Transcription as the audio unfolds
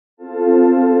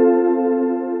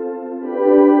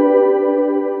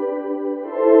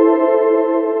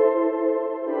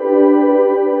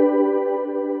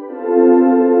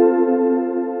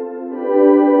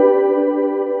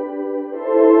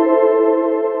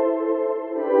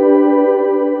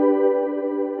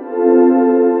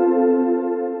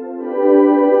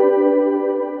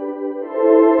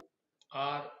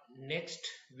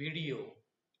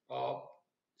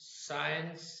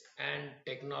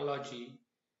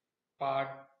part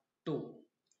 2.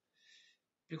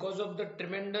 Because of the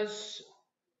tremendous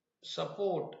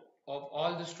support of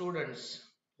all the students,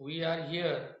 we are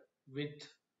here with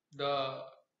the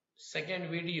second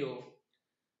video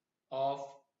of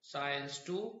Science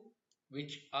 2,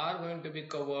 which are going to be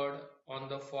covered on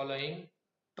the following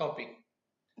topic.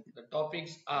 The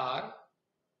topics are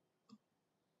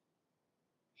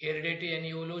heredity and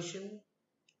evolution,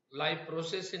 life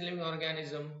process in living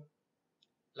organism,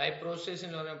 life process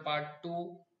in part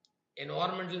 2,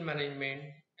 environmental management,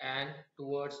 and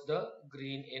towards the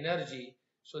green energy.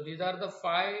 So these are the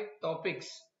 5 topics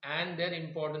and their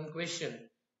important question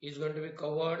is going to be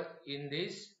covered in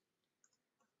this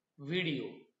video.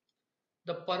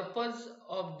 The purpose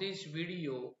of this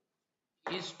video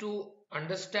is to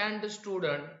understand the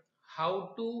student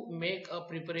how to make a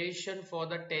preparation for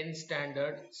the 10th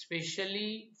standard,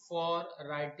 especially for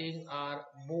writing our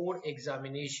board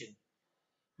examination.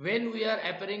 When we are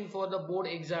appearing for the board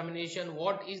examination,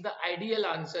 what is the ideal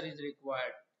answer is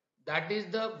required? That is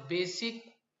the basic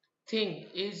thing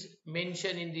is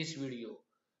mentioned in this video.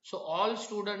 So all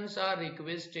students are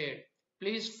requested,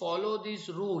 please follow this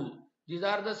rule. These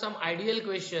are the some ideal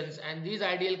questions, and these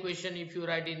ideal question, if you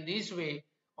write in this way,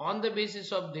 on the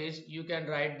basis of this you can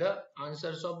write the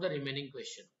answers of the remaining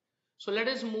question. So let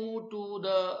us move to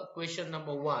the question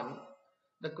number 1.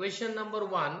 The question number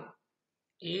 1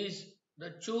 is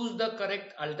the choose the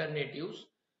correct alternatives.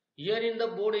 Here in the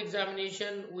board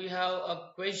examination we have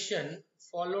a question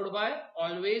followed by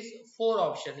always 4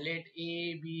 options, let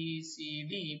A, B, C,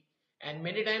 D, and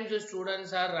many times the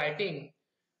students are writing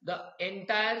the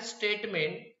entire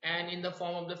statement and in the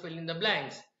form of the fill in the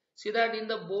blanks. See that in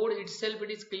the board itself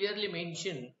it is clearly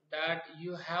mentioned that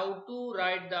you have to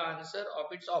write the answer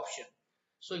of its option.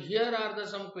 So here are the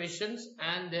some questions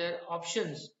and their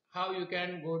options how you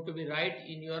can go to be right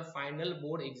in your final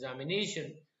board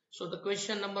examination. So the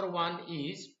question number 1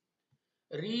 is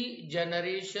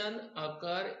regeneration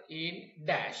occur in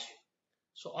dash.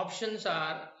 So options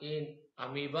are in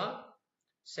amoeba,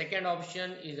 second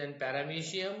option is in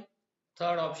paramecium,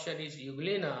 third option is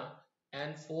euglena,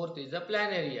 and fourth is the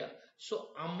planaria.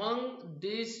 So among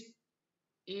this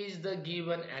is the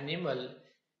given animal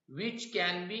which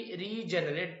can be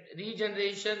regenerated.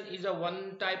 Regeneration is a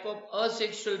one type of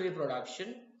asexual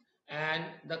reproduction, and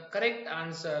the correct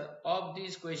answer of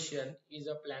this question is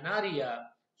a planaria.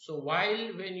 So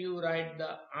while when you write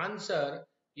the answer,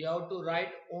 you have to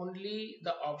write only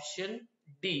the option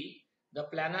D. The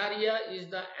planaria is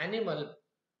the animal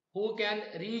who can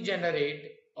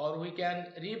regenerate or we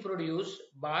can reproduce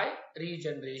by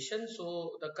regeneration.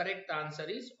 So the correct answer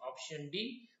is option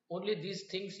D. Only these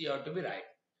things you have to be right.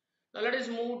 Now let us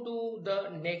move to the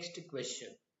next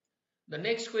question. The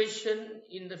next question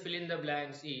in the fill in the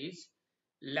blanks is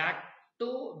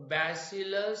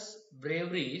Lactobacillus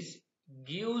brevis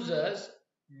gives us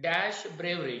dash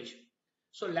beverage.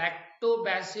 So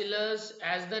Lactobacillus,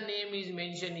 as the name is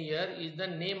mentioned here, is the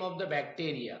name of the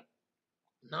bacteria.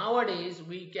 Nowadays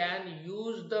we can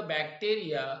use the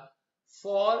bacteria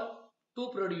to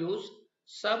produce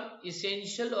some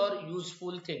essential or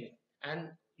useful thing, and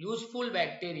useful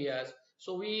bacteria.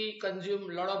 So we consume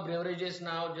a lot of beverages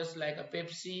now, just like a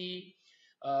Pepsi,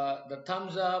 the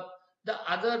Thumbs Up, the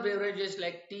other beverages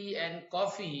like tea and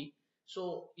coffee.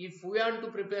 So if we want to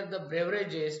prepare the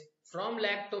beverages from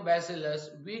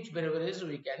Lactobacillus, which beverages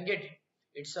we can get it?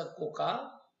 It's a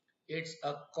Coca, it's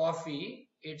a coffee,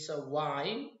 it's a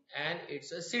wine, and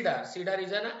it's a cider. Cider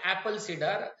is an apple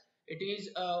cider. It is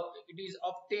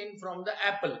obtained from the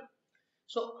apple.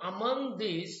 So among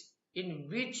these, in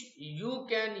which you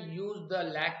can use the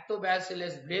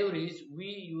Lactobacillus brevis,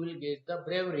 you will get the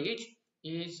beverage.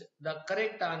 Is the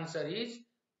correct answer is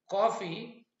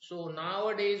coffee. So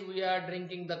nowadays we are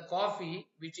drinking the coffee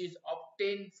which is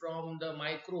obtained from the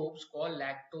microbes called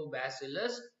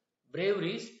Lactobacillus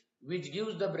brevis, which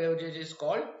gives the beverages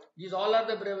called. These all are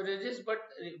the beverages, but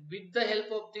with the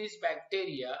help of this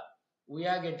bacteria we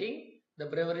are getting the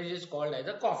beverages called as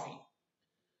a coffee.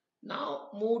 Now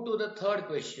move to the third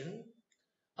question.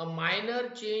 A minor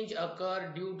change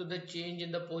occur due to the change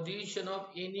in the position of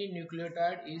any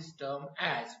nucleotide is termed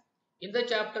as. In the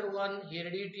chapter 1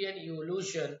 heredity and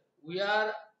evolution, we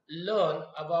are learn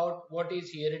about what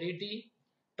is heredity,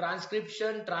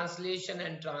 transcription, translation,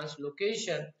 and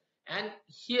translocation. And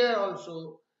here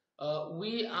also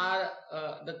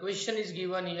the question is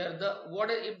given here, what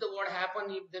happen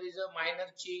if there is a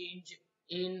minor change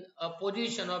in a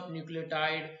position of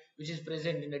nucleotide which is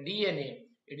present in the DNA.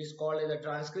 It is called as a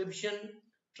transcription,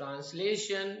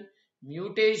 translation,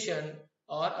 mutation,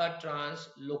 or a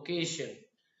translocation.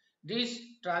 This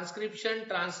transcription,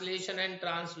 translation, and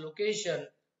translocation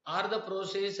are the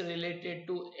process related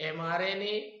to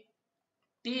mRNA,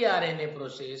 tRNA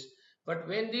process. But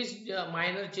when these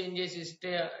minor changes is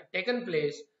taken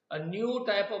place, a new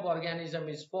type of organism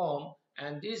is formed,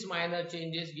 and these minor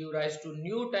changes give rise to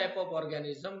new type of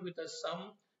organism with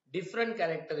some different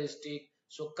characteristic.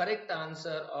 So correct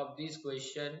answer of this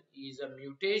question is a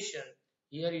mutation.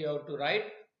 Here you have to write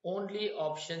only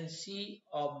option C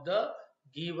of the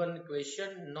given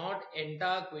question, not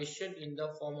entire question in the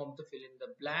form of the fill in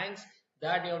the blanks.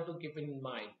 That you have to keep in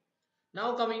mind.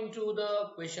 Now coming to the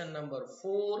question number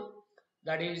 4,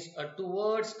 that is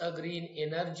towards a green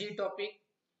energy topic.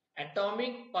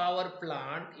 Atomic power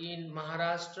plant in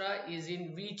Maharashtra is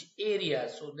in which area?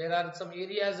 So there are some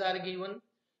areas are given.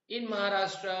 In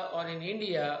Maharashtra or in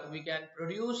India, we can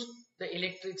produce the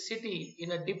electricity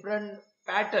in a different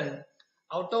pattern.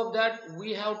 Out of that,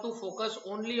 we have to focus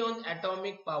only on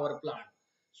atomic power plant.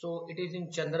 So it is in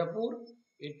Chandrapur,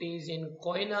 it is in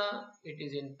Koina, it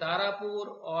is in Tarapur,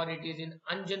 or it is in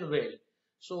Anjanvel.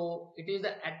 So it is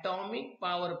the atomic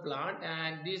power plant,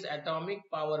 and this atomic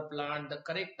power plant, the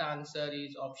correct answer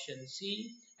is option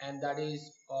C, and that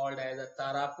is called as a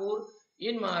Tarapur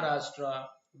in Maharashtra,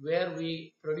 where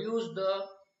we produce the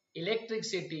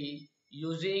electricity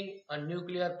using a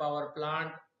nuclear power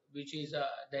plant, which is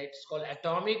that's called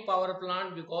atomic power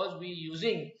plant because we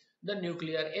using the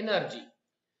nuclear energy.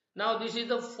 Now this is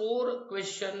the 4th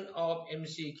question of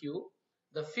MCQ.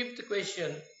 The 5th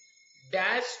question,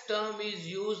 dash term is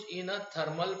used in a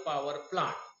thermal power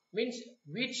plant, means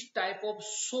which type of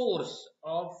source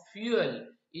of fuel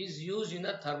is used in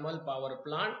a thermal power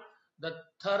plant. The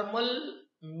thermal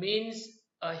means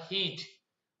a heat.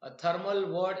 A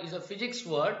thermal word is a physics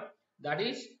word, that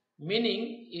is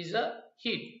meaning is a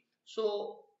heat.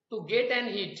 So to get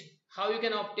an heat, how you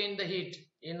can obtain the heat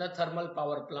in a thermal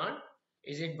power plant?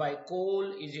 Is it by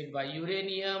coal? Is it by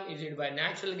uranium? Is it by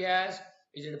natural gas?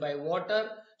 Is it by water?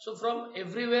 So from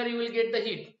everywhere you will get the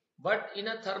heat. But in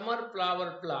a thermal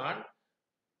power plant,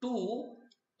 to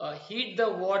heat the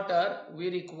water, we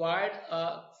required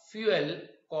a fuel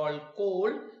called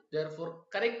coal. Therefore,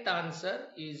 correct answer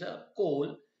is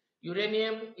coal.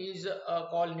 Uranium is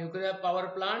called nuclear power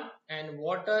plant, and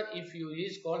water, if you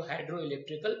use, called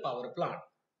hydroelectrical power plant.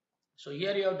 So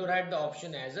here you have to write the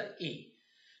option as A.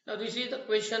 Now this is the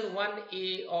question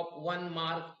 1A of 1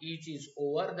 mark each is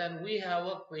over. Then we have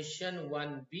a question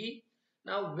 1B.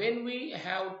 Now when we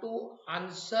have to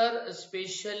answer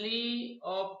especially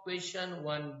of question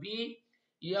 1B,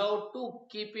 you have to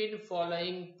keep in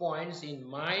following points in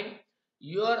mind.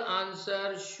 Your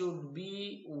answer should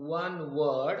be one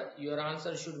word. Your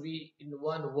answer should be in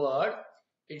one word.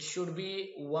 It should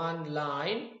be one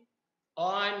line.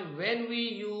 And when we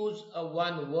use a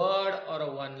one word or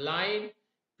a one line,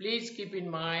 please keep in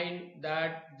mind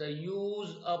that the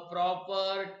use a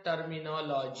proper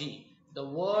terminology. The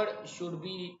word should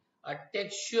be a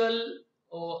textual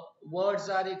words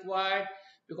are required,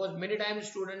 because many times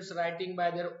students writing by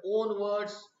their own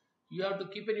words. You have to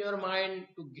keep in your mind,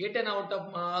 to get an out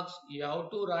of marks, you have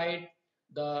to write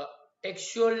the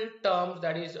textual terms,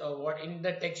 that is what in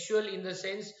the textual, in the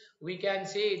sense we can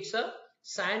say it's a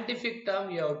scientific term,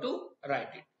 you have to write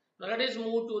it. Now let us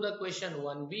move to the question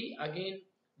 1B. Again,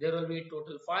 there will be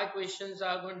total 5 questions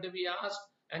are going to be asked,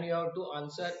 and you have to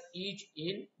answer each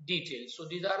in detail. So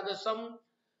these are the some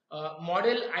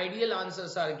model ideal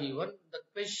answers are given. The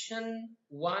question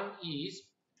 1 is,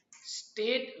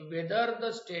 state whether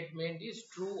the statement is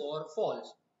true or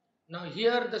false. Now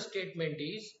here the statement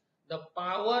is, the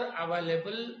power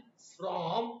available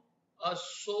from a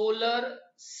solar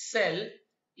cell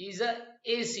is a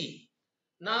AC.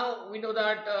 Now we know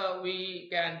that we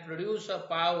can produce a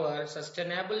power,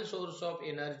 sustainable source of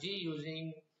energy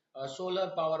using a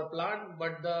solar power plant,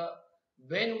 but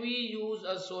when we use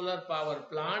a solar power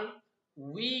plant,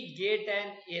 we get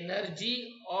an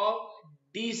energy of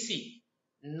DC,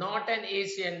 not an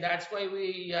AC, and that's why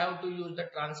we have to use the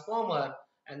transformer,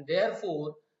 and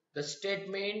therefore the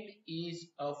statement is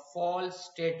a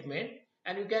false statement.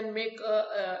 And you can make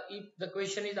if the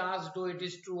question is asked to it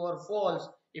is true or false,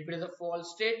 if it is a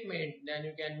false statement, then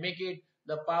you can make it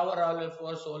the power available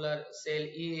for solar cell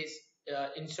is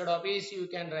instead of AC you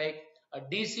can write a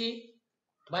DC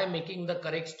by making the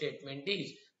correct statement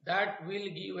is. That will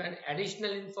give an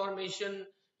additional information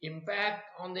impact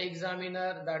on the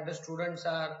examiner, that the students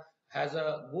are has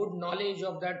a good knowledge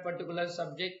of that particular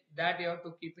subject, that you have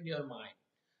to keep in your mind.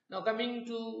 Now coming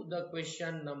to the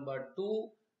question number 2,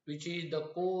 which is the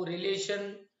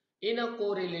correlation. In a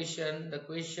correlation, the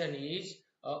question is,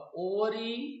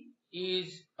 ovary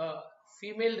is a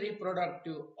female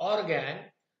reproductive organ,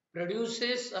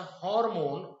 produces a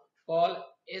hormone called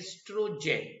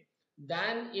estrogen.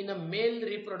 Then in a male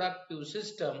reproductive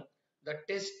system, the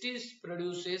testis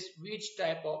produces which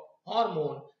type of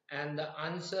hormone? And the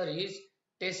answer is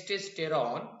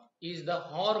testosterone is the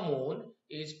hormone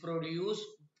is produced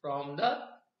from the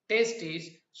testis.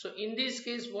 So in this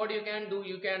case, what you can do,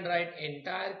 you can write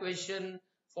entire question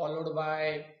followed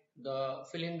by the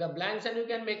fill in the blanks, and you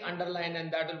can make underline,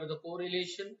 and that will be the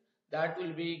correlation that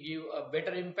will be give a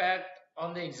better impact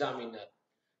on the examiner.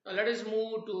 Now let us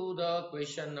move to the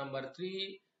question number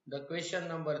 3. The question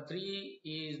number 3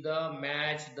 is the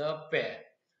match the pair.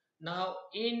 Now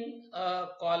in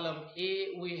column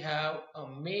A we have a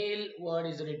male word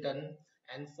is written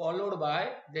and followed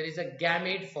by there is a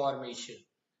gamete formation.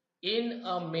 In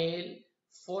a male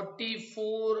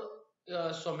 44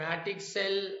 somatic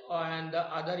cell, and the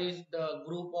other is the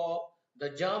group of the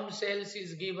germ cells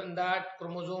is given that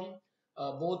chromosome,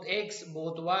 both X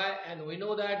both Y, and we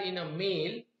know that in a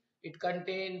male it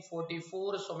contains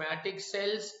 44 somatic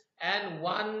cells and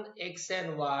one X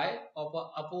and Y of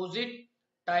opposite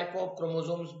type of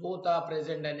chromosomes, both are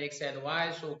present in X and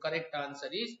Y. So correct answer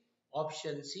is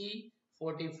option C,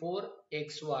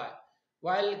 44XY.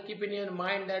 While keeping in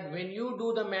mind that when you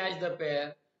do the match the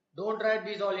pair, don't write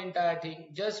this all entire thing,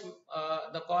 just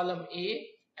the column A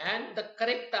and the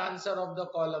correct answer of the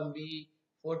column B,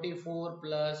 44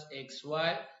 plus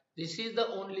XY. This is the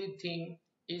only thing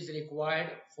is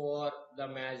required for the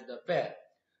match the pair.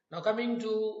 Now coming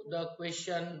to the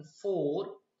question 4,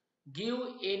 give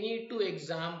any two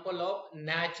example of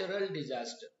natural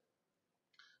disaster.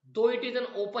 Though it is an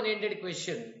open-ended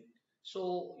question,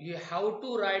 so you have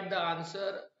to write the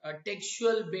answer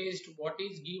textual based what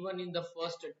is given in the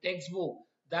first textbook,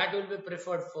 that will be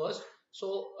preferred first.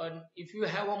 So if you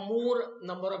have a more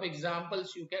number of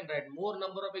examples, you can write more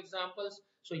number of examples.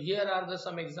 So here are the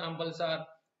some examples are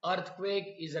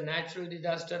earthquake is a natural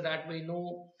disaster that we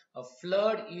know, a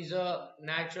flood is a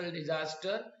natural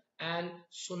disaster, and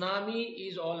tsunami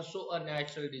is also a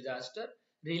natural disaster.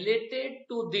 Related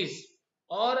to this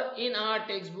or in our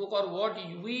textbook, or what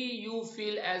you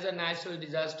feel as a natural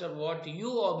disaster, what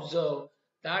you observe,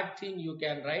 that thing you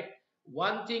can write.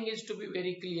 One thing is to be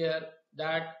very clear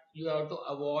that you have to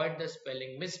avoid the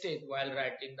spelling mistake while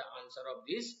writing the answer of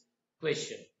this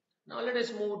question. Now let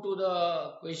us move to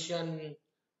the question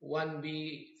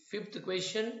 1b, fifth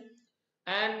question,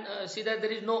 and see that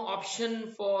there is no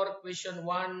option for question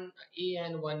 1a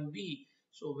and 1b.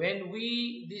 So when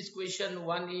we this question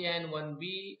 1a and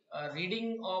 1b,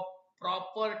 reading of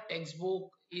proper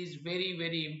textbook is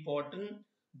very important.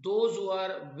 Those who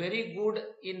are very good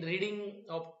in reading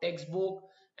of textbook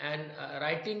and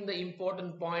writing the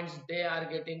important points, they are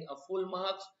getting a full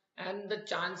marks, and the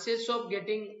chances of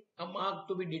getting a mark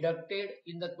to be deducted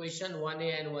in the question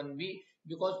 1a and 1b,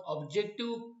 because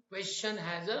objective question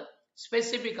has a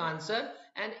specific answer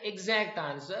and exact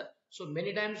answer. So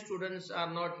many times students are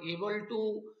not able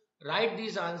to write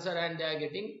this answer and they are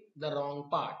getting the wrong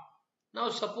part. Now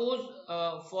suppose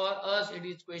for us it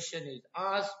is question is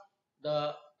asked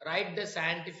the write the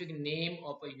scientific name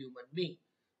of a human being.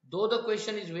 Though the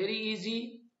question is very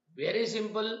easy, very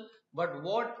simple, but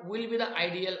what will be the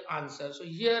ideal answer? So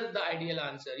here the ideal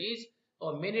answer is,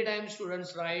 or many times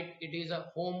students write it is a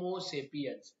Homo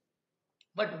sapiens.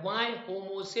 But why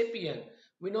Homo sapien?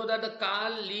 We know that the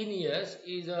Carl Linnaeus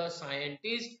is a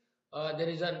scientist. There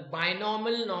is a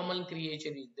binomial nomenclature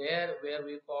is there where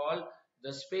we call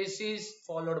the species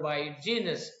followed by its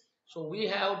genus. So we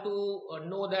have to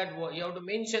know that you have to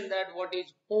mention that what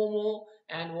is Homo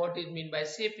and what is mean by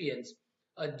sapiens.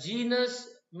 A genus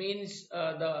means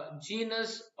the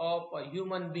genus of a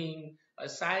human being. A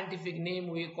scientific name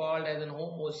we called as an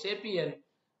Homo sapien.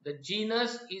 The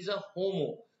genus is a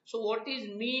Homo. So what is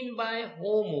mean by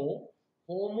Homo?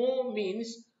 Homo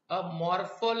means a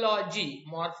morphology.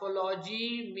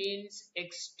 Morphology means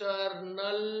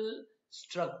external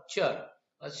structure.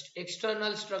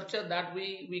 External structure that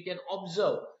we can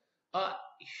observe. A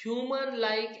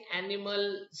human-like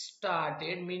animal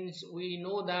started means we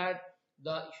know that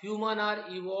the human are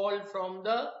evolved from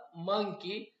the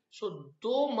monkey. So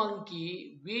though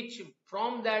monkey, which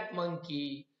from that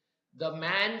monkey the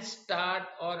man start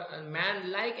or a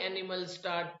man-like animal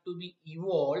start to be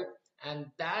evolved, and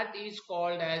that is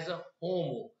called as a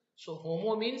Homo. So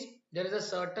Homo means there is a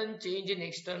certain change in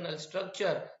external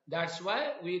structure. That's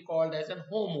why we called as an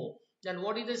Homo. Then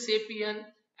what is the sapien?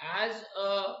 As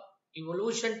a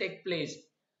evolution take place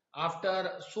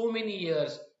after so many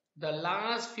years, the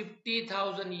last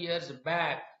 50,000 years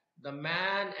back, the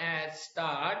man has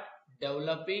start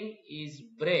developing his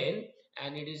brain,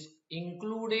 and it is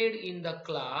included in the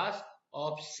class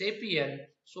of sapien.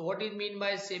 So what is mean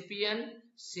by sapien?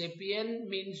 sapien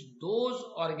means those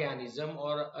organism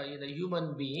or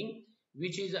human being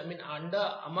which is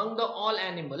under among the all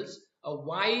animals a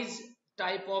wise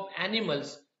type of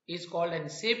animals is called an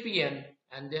sapien,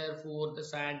 and therefore the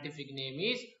scientific name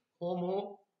is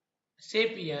Homo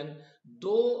sapien.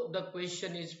 Though the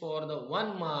question is for the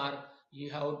 1 mark, you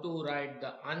have to write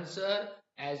the answer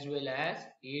as well as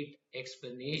its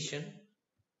explanation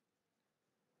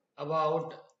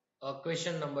about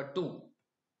question number 2.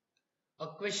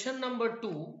 Question number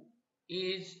 2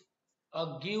 is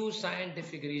a give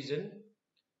scientific reason,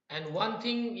 and one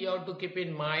thing you have to keep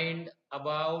in mind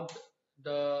about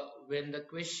the when the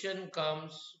question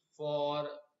comes for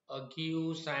a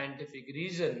give scientific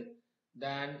reason,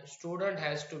 then student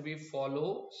has to be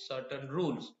follow certain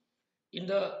rules. In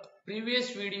the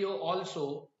previous video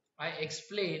also I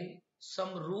explained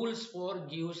some rules for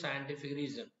give scientific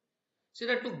reason. See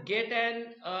that to get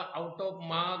an out of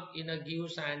mark in a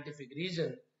give scientific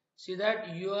reason, see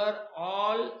that your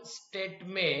all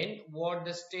statement, what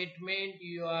the statement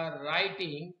you are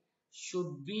writing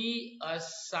should be a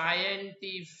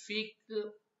scientific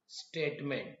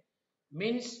statement.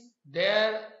 Means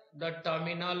there the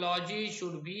terminology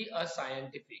should be a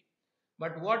scientific.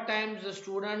 But what times the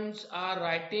students are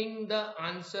writing the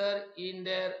answer in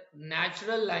their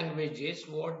natural languages,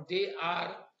 what they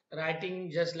are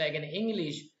writing just like an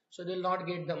English, so they'll not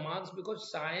get the marks,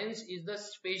 because science is the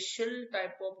special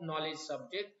type of knowledge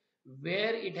subject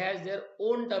where it has their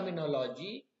own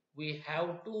terminology. We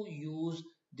have to use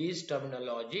this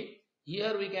terminology.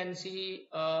 Here we can see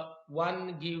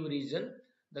one give reason.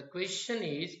 The question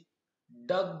is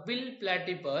duckbill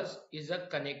platypus is a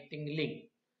connecting link.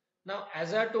 Now,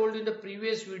 as I told in the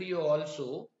previous video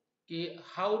also,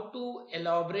 how to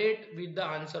elaborate with the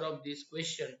answer of this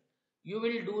question, you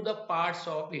will do the parts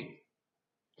of it.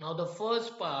 Now, the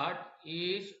first part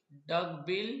is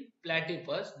duckbill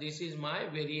platypus. This is my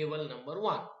variable number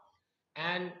 1.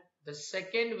 And the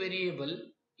second variable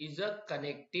is a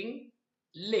connecting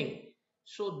link.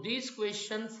 So, this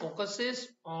question focuses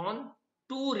on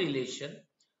two relation.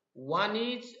 One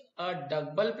is a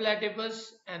duckbill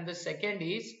platypus and the second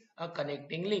is a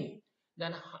connecting link.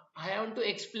 Then I have to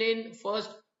explain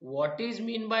first what is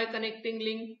mean by connecting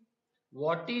link,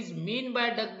 what is mean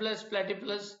by duckbill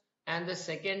platypus, and the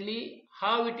secondly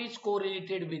how it is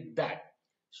correlated with that.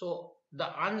 So the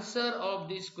answer of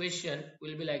this question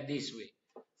will be like this way.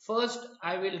 First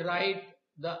I will write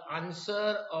the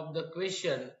answer of the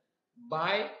question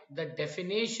by the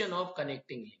definition of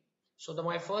connecting link. So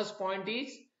my first point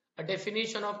is a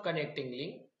definition of connecting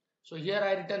link. So here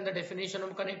I written the definition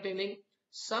of connecting link.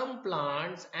 Some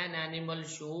plants and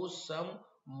animals show some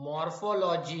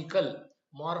morphological,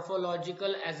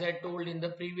 as I told in the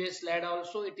previous slide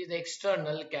also, it is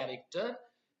external character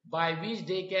by which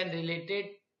they can relate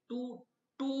it to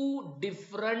two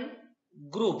different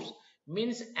groups.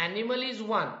 Means animal is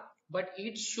one, but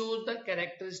it shows the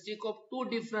characteristic of two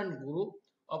different group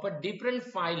of a different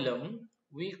phylum,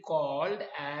 we called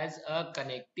as a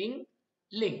connecting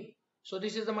link. So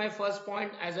this is my first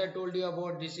point. As I told you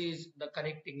about, this is the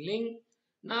connecting link.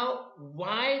 Now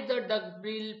why the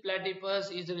duckbill platypus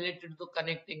is related to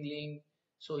connecting link?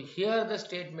 So here the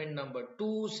statement number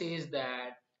 2 says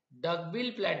that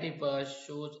duckbill platypus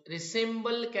shows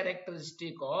resemble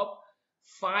characteristic of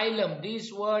phylum.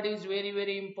 This word is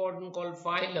very important, called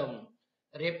phylum,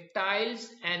 reptiles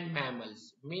and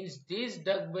mammals. Means this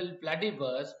duckbill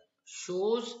platypus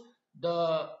shows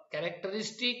the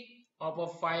characteristic of a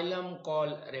phylum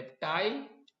called reptile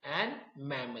and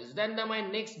mammals. Then my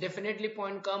next definitely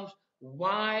point comes,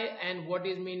 why and what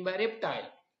is mean by reptile.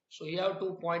 So you have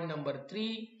to point number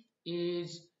 3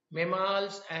 is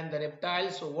mammals and the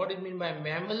reptiles. So what is mean by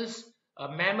mammals?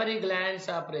 Mammary glands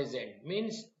are present.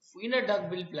 Means in a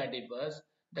duckbill platypus,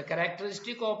 the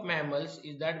characteristic of mammals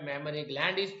is that mammary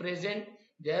gland is present.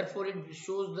 Therefore, it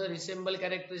shows the resemble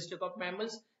characteristic of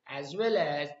mammals, as well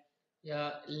as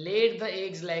laid the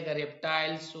eggs like a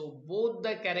reptile. So both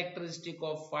the characteristic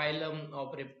of phylum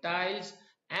of reptiles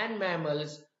and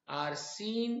mammals are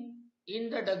seen in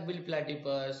the duckbill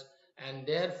platypus, and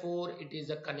therefore it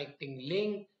is a connecting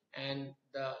link. And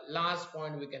the last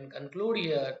point we can conclude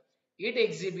here, it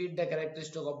exhibits the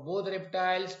characteristic of both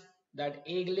reptiles, that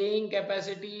egg laying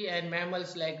capacity, and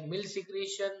mammals like milk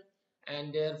secretion,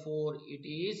 and therefore it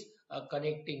is a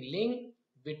connecting link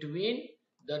between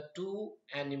the two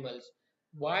animals.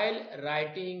 While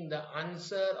writing the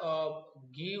answer of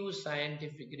give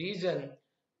scientific reason,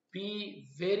 be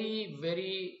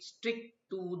very strict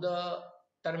to the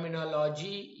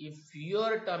terminology. If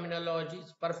your terminology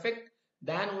is perfect,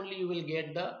 then only you will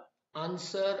get the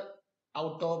answer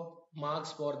out of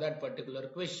marks for that particular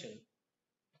question.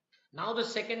 Now the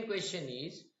second question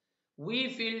is, we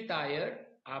feel tired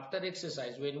after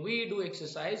exercise. When we do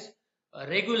exercise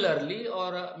regularly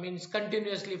or means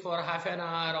continuously for half an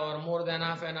hour or more than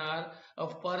half an hour, a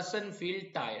person feel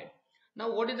tired.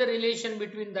 Now what is the relation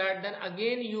between that? Then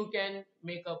again you can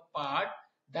make a part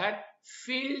that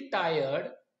feel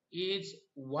tired is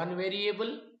one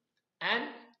variable and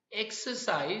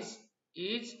exercise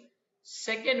is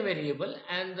second variable,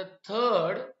 and the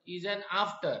third is an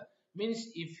after. Means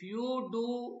if you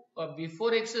do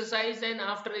before exercise and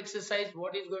after exercise,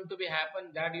 what is going to be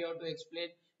happen, that you have to explain.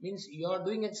 Means you are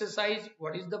doing exercise,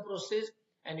 what is the process,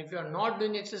 and if you are not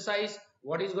doing exercise,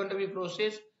 what is going to be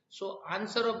process. So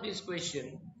answer of this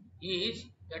question is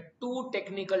that two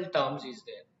technical terms is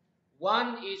there.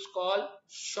 One is called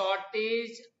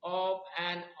shortage of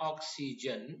an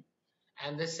oxygen,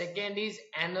 and the second is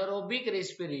anaerobic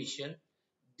respiration.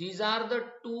 These are the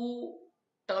two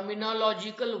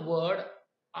terminological word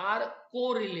are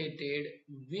correlated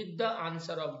with the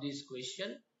answer of this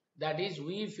question, that is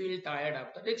we feel tired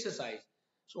after exercise.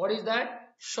 So what is that?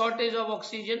 Shortage of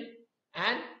oxygen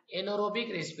and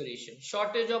anaerobic respiration.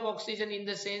 Shortage of oxygen in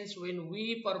the sense when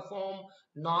we perform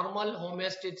normal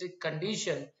homeostatic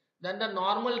condition, then the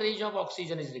normal range of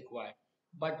oxygen is required.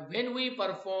 But when we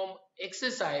perform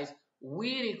exercise,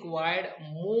 we require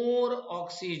more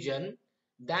oxygen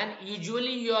than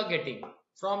usually you are getting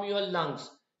from your lungs.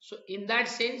 So in that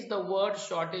sense, the word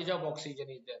shortage of oxygen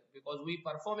is there, because we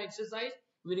perform exercise,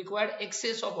 we require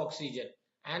excess of oxygen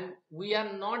and we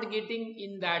are not getting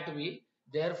in that way.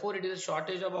 Therefore, it is a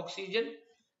shortage of oxygen.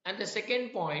 And the second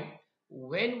point,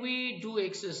 when we do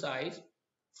exercise,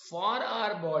 for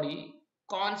our body,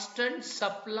 constant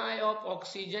supply of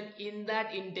oxygen in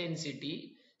that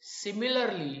intensity.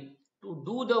 Similarly, to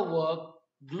do the work,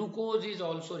 glucose is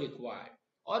also required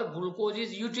or glucose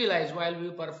is utilized while we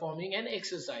are performing an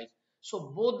exercise.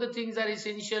 So both the things are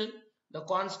essential. The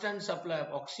constant supply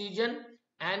of oxygen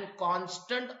and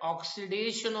constant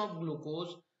oxidation of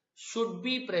glucose should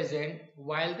be present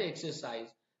while the exercise.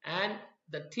 And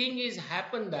the thing is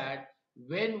happen that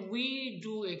when we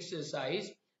do exercise,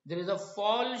 there is a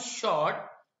fall short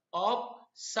of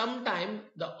sometime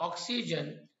the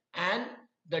oxygen, and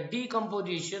the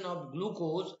decomposition of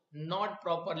glucose not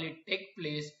properly take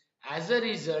place. As a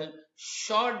result,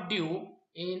 short due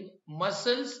in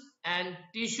muscles and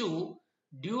tissue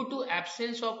due to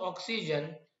absence of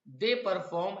oxygen, they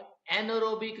perform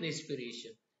anaerobic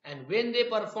respiration. And when they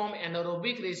perform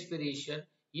anaerobic respiration,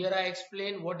 here I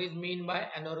explain what is mean by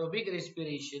anaerobic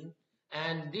respiration.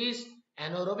 And this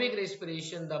anaerobic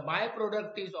respiration, the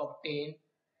byproduct is obtained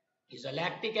is a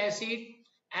lactic acid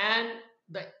and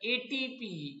the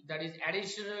ATP, that is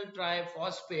additional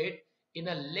triphosphate, in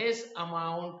a less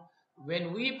amount.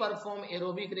 When we perform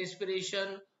aerobic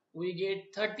respiration, we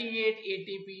get 38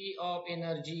 ATP of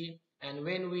energy, and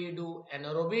when we do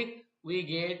anaerobic, we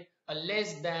get a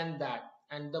less than that.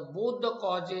 And the both the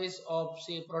causes of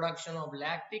say production of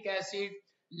lactic acid,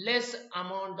 less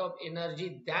amount of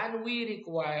energy than we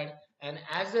required, and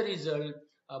as a result,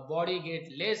 a body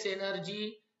get less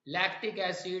energy. Lactic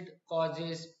acid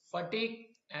causes fatigue,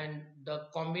 and the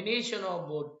combination of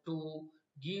both to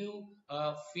give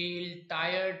a feel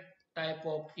tired type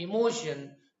of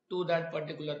emotion to that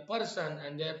particular person,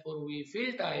 and therefore we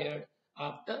feel tired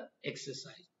after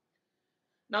exercise.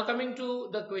 Now coming to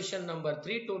the question number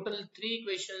 3, total 3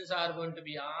 questions are going to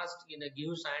be asked in a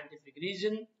give scientific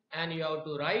reason, and you have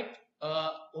to write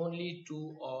only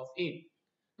 2 of it.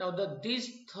 Now this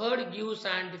third give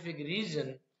scientific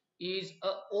reason is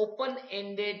a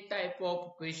open-ended type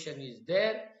of question is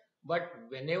there, but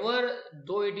whenever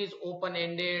though it is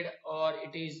open-ended or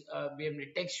it is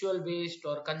textual based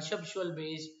or conceptual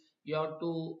based, you have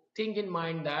to think in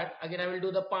mind that again I will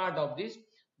do the part of this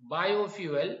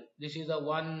biofuel. This is the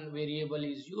one variable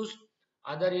is used.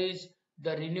 Other is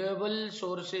the renewable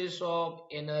sources of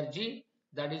energy,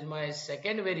 that is my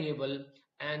second variable,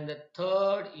 and the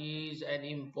third is an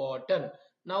important.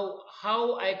 Now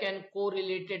how I can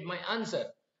correlate my answer?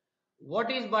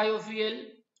 What is biofuel?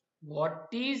 What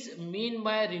is mean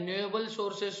by renewable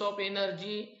sources of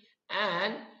energy?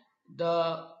 And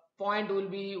the point will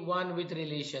be 1 with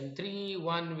relation 3,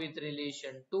 1 with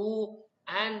relation 2,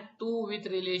 and 2 with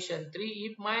relation 3.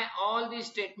 If my all these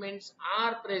statements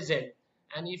are present,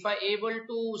 and if I able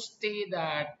to stay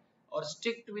that or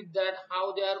stick with that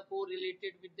how they are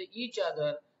correlated with each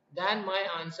other, then my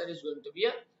answer is going to be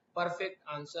a perfect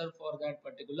answer for that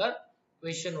particular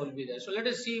question will be there. So let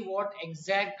us see what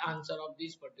exact answer of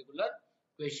this particular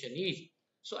question is.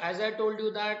 So as I told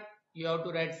you that you have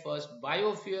to write first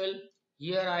biofuel.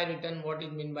 Here I written what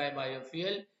is mean by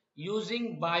biofuel,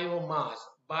 using biomass.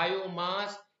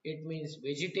 Biomass it means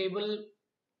vegetable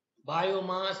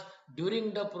biomass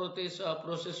during the process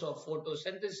of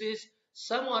photosynthesis.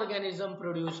 Some organism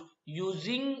produce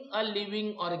using a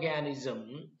living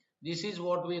organism. This is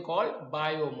what we call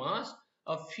biomass.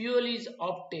 A fuel is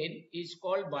obtained is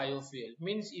called biofuel.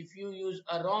 Means if you use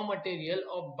a raw material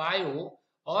of bio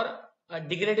or a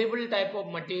degradable type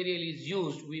of material is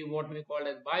used, we what we call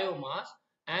as biomass,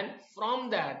 and from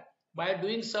that by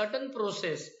doing certain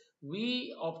process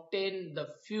we obtain the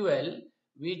fuel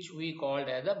which we called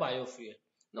as a biofuel.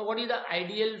 Now, what is the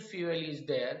ideal fuel is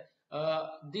there?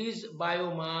 These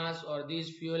biomass or this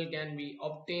fuel can be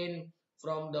obtained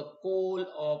from the coal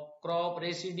or crop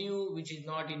residue which is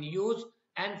not in use,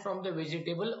 and from the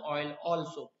vegetable oil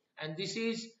also. And this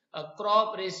is a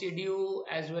crop residue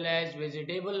as well as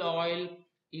vegetable oil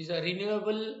is a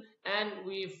renewable and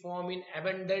we form in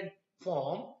abundant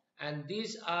form, and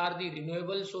these are the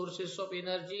renewable sources of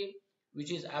energy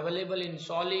which is available in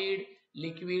solid,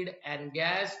 liquid and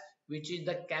gas, which is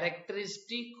the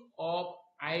characteristic of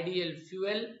ideal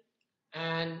fuel.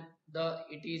 And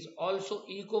it is also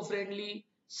eco-friendly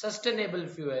sustainable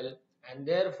fuel, and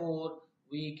therefore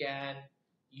we can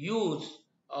use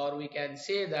or we can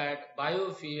say that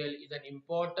biofuel is an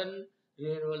important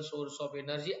renewable source of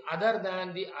energy other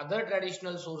than the other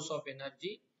traditional source of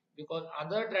energy, because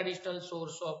other traditional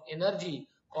source of energy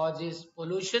causes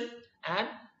pollution, and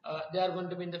they are going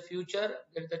to be in the future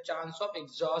there is a chance of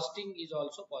exhausting is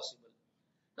also possible.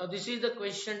 Now this is the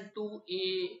question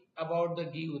 2a about the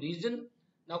give reason.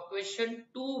 Now question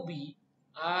 2b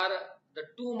are the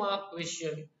 2-mark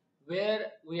question where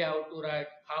we have to write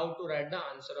how to write the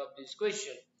answer of this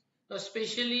question. Now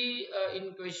especially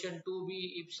in question 2b,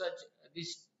 if such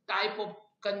this type of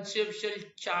conceptual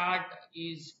chart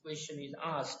is question is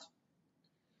asked,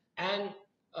 and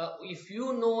if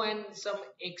you know and some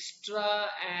extra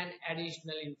and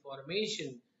additional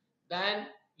information, then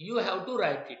you have to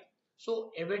write it.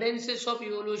 So evidences of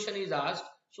evolution is asked.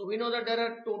 So we know that there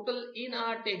are total in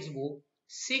our textbook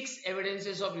 6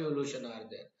 evidences of evolution are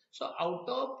there. So out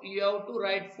of you have to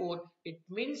write 4. It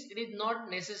means it is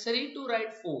not necessary to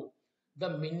write 4.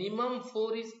 The minimum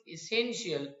 4 is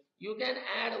essential. You can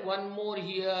add one more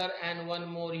here and one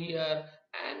more here,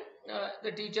 and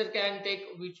the teacher can take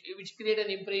which create an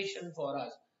impression for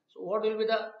us. So what will be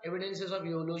the evidences of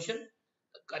evolution?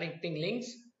 Connecting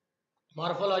links,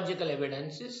 morphological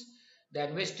evidences,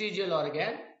 then vestigial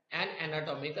organ and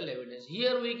anatomical evidence.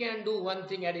 Here we can do one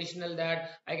thing additional,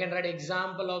 that I can write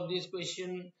example of this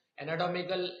question,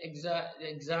 anatomical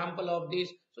example of this.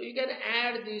 So you can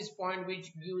add this point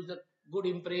which gives a good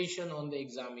impression on the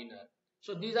examiner.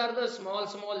 So these are the small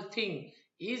thing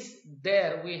is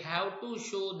there. We have to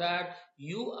show that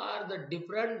you are the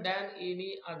different than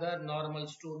any other normal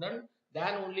student,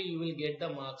 then only you will get the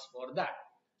marks for that.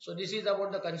 So this is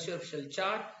about the conceptual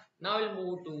chart. Now we'll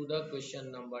move to the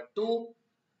question number 2.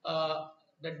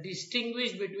 The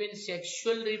distinguish between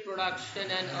sexual reproduction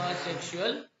and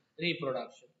asexual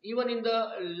reproduction. Even in the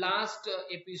last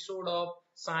episode of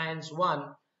Science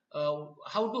 1,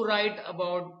 how to write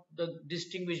about the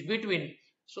distinguish between.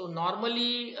 So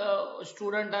normally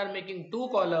students are making 2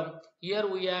 columns. Here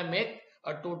we have make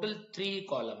a total 3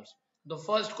 columns. The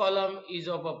first column is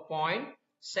of a point,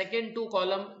 second 2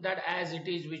 column that as it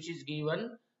is which is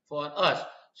given for us.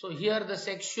 So here the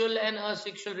sexual and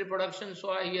asexual reproduction. So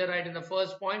I here write in the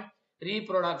first point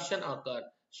reproduction occur.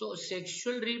 So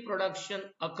sexual reproduction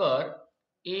occur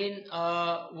in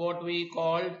what we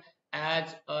called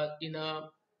as in a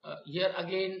here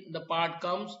again the part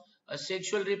comes a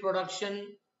sexual reproduction.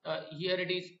 Here it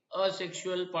is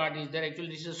asexual part is there.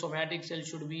 Actually this is somatic cell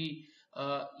should be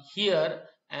here,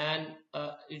 and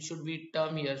it should be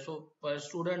term here. So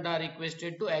students are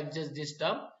requested to adjust this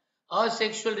term.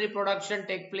 Asexual reproduction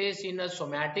take place in a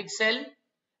somatic cell,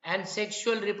 and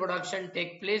sexual reproduction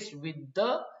take place with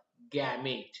the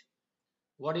gamete.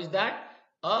 What is that?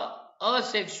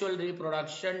 Asexual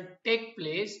reproduction take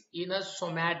place in a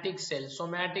somatic cell.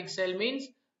 Somatic cell means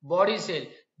body cell.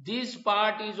 This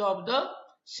part is of the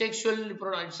sexual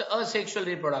reproduction, asexual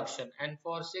reproduction, and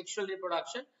for sexual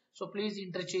reproduction, so please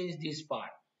interchange this part.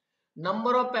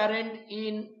 Number of parent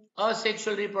in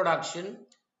asexual reproduction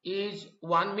is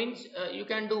 1, means you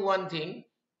can do one thing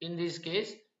in this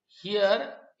case.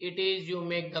 Here it is you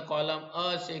make the column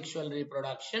asexual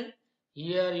reproduction,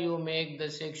 here you make the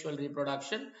sexual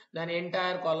reproduction, then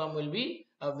entire column will be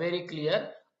very clear.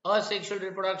 Asexual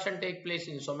reproduction take place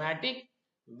in somatic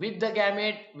with the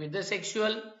gamete, with the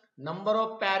sexual. Number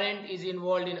of parent is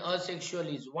involved in asexual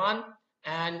is 1,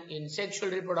 and in sexual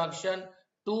reproduction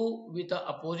 2 with the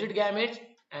opposite gametes,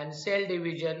 and cell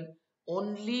division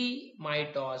only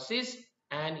mitosis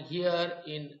and here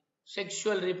in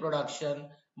sexual reproduction,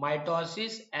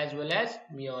 mitosis as well as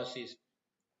meiosis.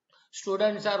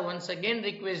 Students are once again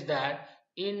request that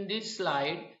in this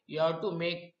slide you have to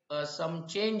make some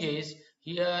changes.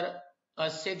 Here a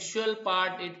sexual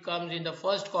part it comes in the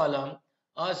first column,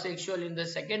 asexual in the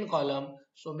second column.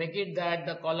 So make it that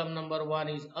the column number 1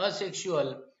 is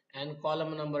asexual and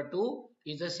column number 2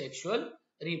 is a sexual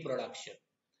reproduction.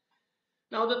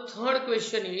 Now the third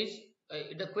question is,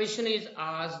 the question is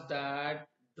asked that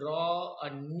draw a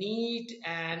neat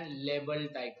and label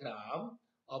diagram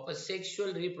of a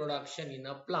sexual reproduction in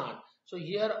a plant. So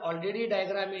here already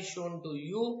diagram is shown to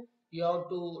you. You have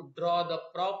to draw the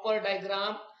proper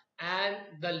diagram and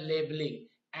the labeling.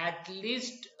 At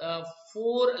least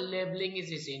 4 labeling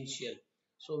is essential.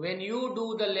 So when you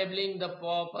do the labeling, the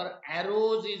proper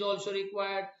arrows is also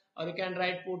required, or you can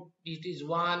write put it is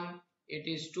 1, it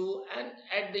is 2, and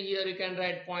at the here you can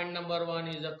write point number 1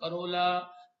 is a corolla,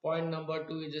 point number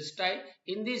 2 is a style.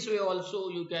 In this way also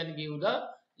you can give the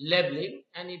labeling,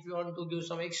 and if you want to give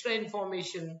some extra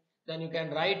information then you can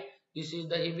write this is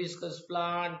the hibiscus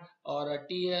plant or a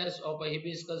TS of a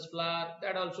hibiscus flower,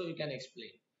 that also you can explain.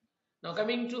 Now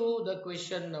coming to the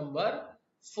question number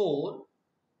 4,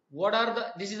 what are the,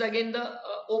 this is again the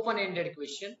open-ended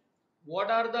question.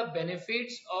 What are the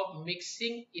benefits of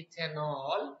mixing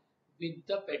ethanol with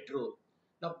the petrol?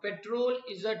 Now petrol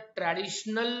is a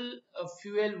traditional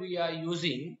fuel we are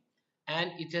using,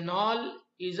 and ethanol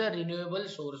is a renewable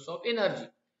source of energy.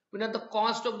 We know the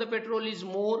cost of the petrol is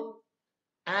more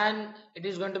and it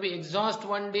is going to be exhaust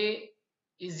one day.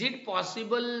 Is it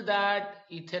possible that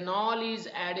ethanol is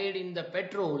added in the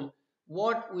petrol?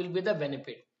 What will be the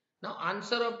benefit? Now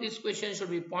answer of this question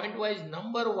should be point wise.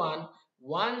 Number 1,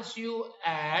 once you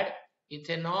add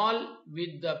ethanol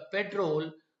with the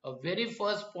petrol, a very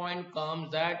first point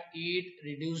comes that it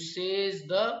reduces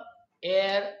the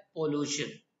air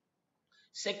pollution.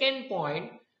 Second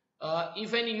point,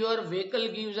 if your vehicle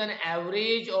gives an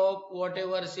average of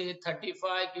whatever say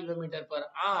 35 km per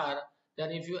hour, then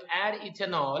if you add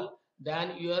ethanol,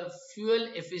 then your fuel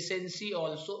efficiency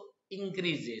also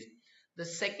increases. The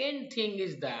second thing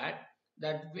is that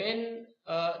when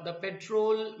the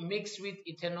petrol mixed with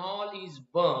ethanol is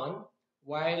burned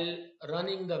while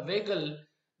running the vehicle,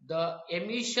 the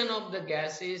emission of the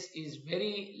gases is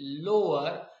very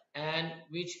lower, and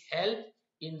which help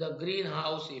in the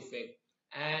greenhouse effect.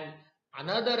 And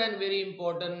another and very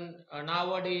important,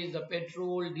 nowadays the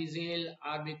petrol, diesel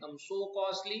are become so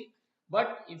costly,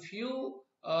 but if you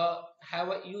have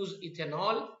a use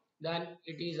ethanol, then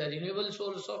it is a renewable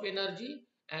source of energy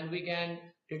and we can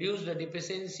reduce the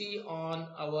dependency on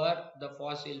the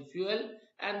fossil fuel,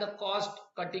 and the cost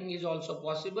cutting is also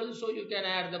possible. So you can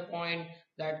add the point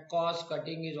that cost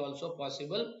cutting is also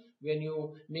possible. When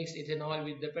you mix ethanol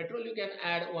with the petrol, you can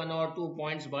add 1 or 2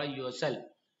 points by yourself.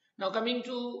 Now coming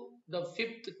to the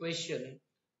fifth question,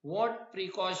 what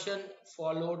precaution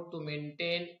followed to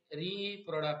maintain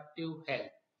reproductive health?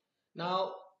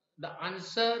 Now the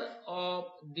answer of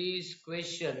this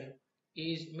question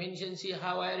is mentioned. See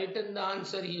how I written the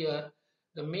answer here.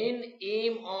 The main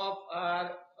aim of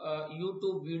our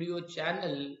YouTube video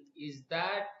channel is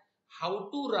that how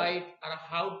to write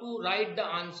the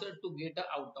answer to get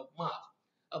out of marks.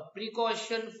 A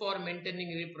precaution for maintaining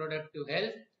reproductive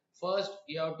health. First,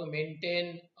 you have to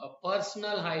maintain a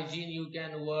personal hygiene. You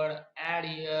can word add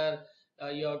here.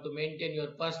 You have to maintain your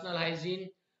personal hygiene.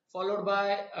 Followed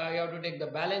by you have to take the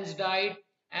balanced diet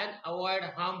and avoid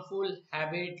harmful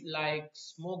habit like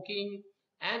smoking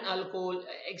and alcohol,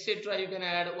 etc. You can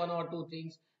add 1 or 2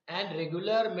 things, and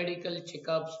regular medical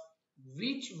checkups,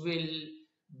 which will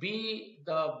be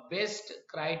the best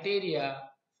criteria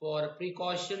for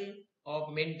precaution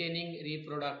of maintaining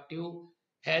reproductive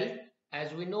health.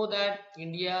 As we know that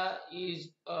India is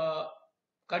a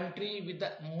country with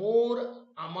the more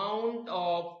amount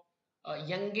of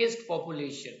youngest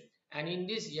population, and in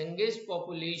this youngest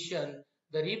population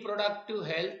the reproductive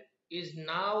health is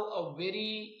now a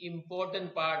very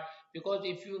important part, because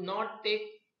if you not take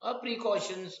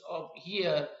precautions of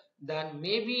here, then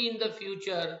maybe in the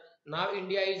future, now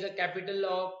India is a capital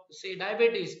of say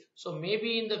diabetes, so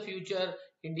maybe in the future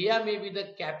India may be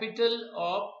the capital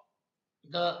of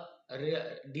the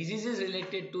diseases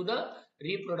related to the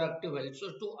reproductive health. So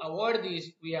to avoid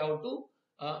this we have to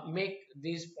make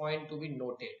this point to be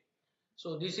noted.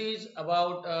 So this is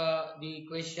about the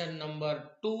question number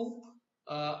 2,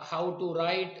 how to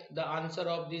write the answer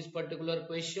of this particular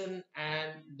question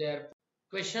and their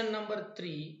question number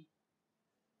 3,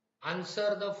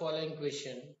 answer the following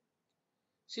question.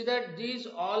 See that these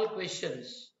all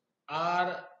questions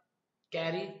are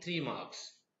carry 3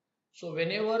 marks. So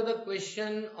whenever the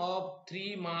question of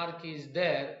 3 mark is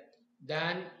there,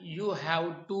 then you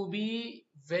have to be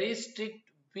very strict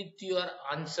with your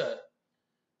answer.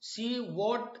 See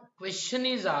what question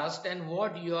is asked and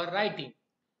what you are writing.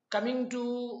 Coming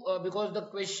to, because the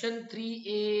question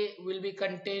 3a will be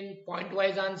contain point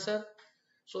wise answer.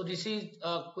 So this is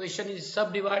question is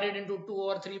subdivided into 2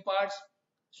 or 3 parts.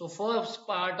 So first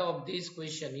part of this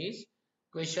question is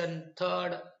question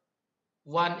third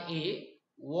 1a,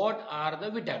 what are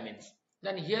the vitamins?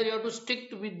 Then here you have to stick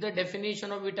with the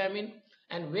definition of vitamin,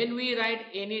 and when we write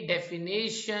any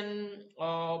definition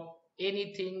of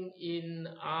anything in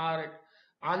our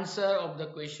answer of the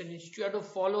question, you have to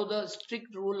follow the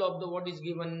strict rule of the what is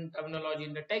given terminology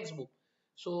in the textbook.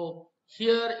 So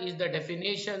here is the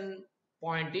definition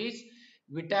point is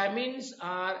vitamins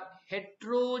are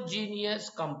heterogeneous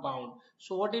compound.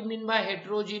 So what it mean by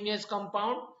heterogeneous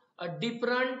compound? A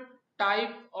different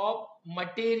type of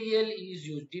material is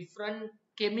used, different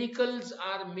chemicals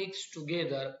are mixed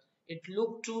together. It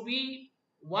look to be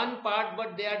one part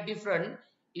but they are different,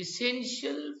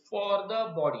 essential for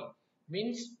the body.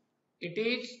 Means it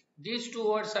is, these two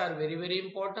words are very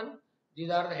important. These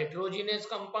are the heterogeneous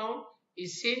compound,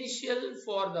 essential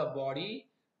for the body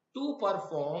to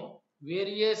perform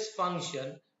various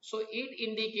function. So it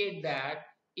indicate that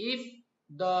if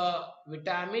the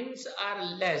vitamins are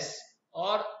less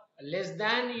or less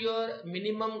than your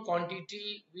minimum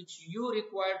quantity which you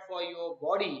require for your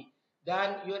body,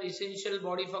 then your essential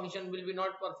body function will be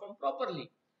not performed properly.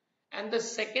 And the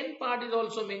second part is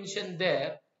also mentioned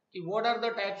there, what are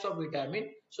the types of vitamin.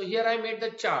 So here I made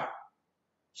the chart.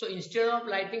 So instead of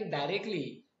writing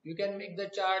directly, you can make the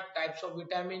chart. Types of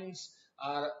vitamins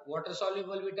are water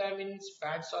soluble vitamins,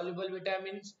 fat soluble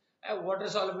vitamins. Water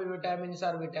soluble vitamins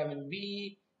are vitamin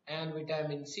B and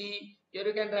vitamin C. Here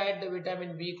you can write the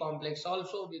vitamin B complex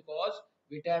also, because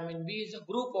vitamin B is a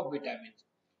group of vitamins.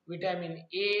 Vitamin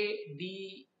A,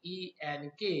 D, E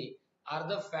and K are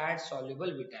the fat soluble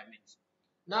vitamins.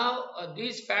 Now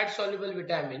these fat soluble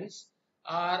vitamins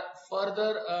are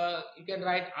further, you can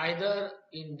write either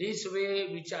in this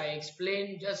way which I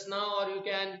explained just now, or you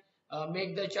can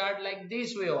make the chart like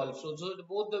this way also. So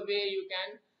both the way you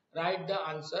can write the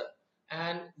answer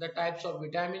and the types of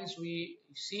vitamins we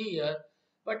see here.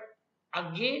 But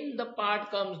again the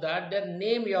part comes that their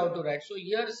name you have to write. So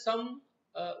here some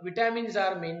vitamins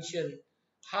are mentioned,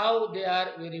 how they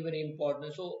are very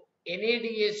important. So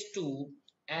NADH2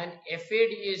 and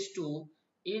FADH2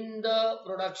 in the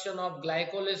production of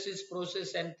glycolysis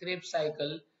process and Krebs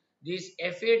cycle, this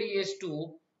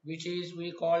FADH2, which is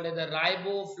we called as the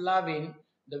riboflavin,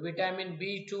 the vitamin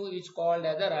B2 is called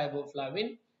as the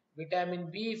riboflavin,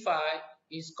 vitamin B5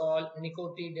 is called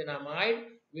nicotinamide,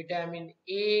 vitamin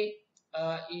A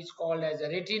is called as a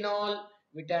retinol,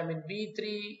 vitamin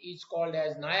B3 is called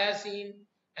as niacin,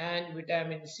 and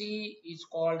vitamin C is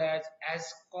called as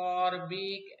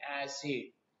ascorbic acid.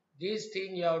 This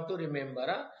thing you have to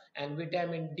remember. And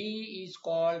vitamin D is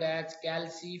called as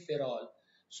calciferol.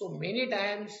 So many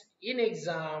times in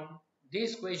exam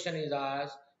this question is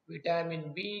asked.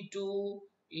 Vitamin B2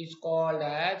 is called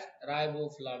as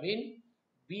riboflavin,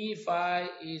 B5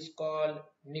 is called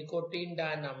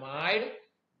nicotinamide,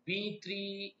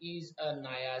 B3 is a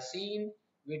niacin,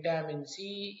 vitamin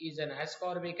C is an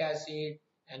ascorbic acid,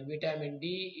 and vitamin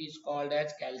D is called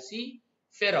as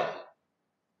calciferol.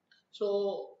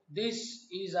 So this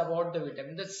is about the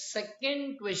vitamin. The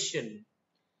second question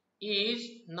is,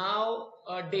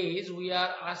 nowadays we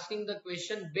are asking the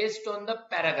question based on the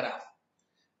paragraph.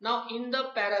 Now in the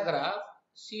paragraph,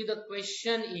 see the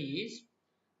question is,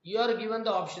 you are given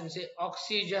the option, say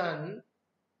oxygen,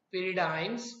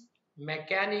 pyridines,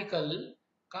 mechanical,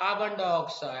 carbon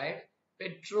dioxide,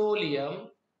 petroleum,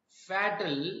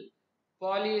 fatal,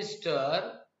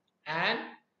 polyester and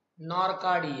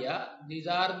Norcardia. These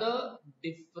are the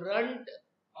different,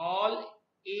 all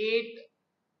 8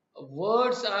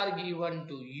 words are given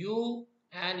to you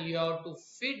and you have to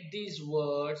fit these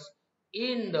words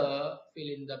in the fill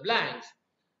in the blanks.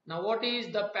 Now what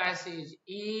is the passage?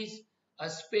 Is a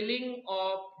spilling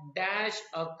of dash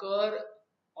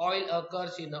oil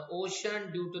occurs in the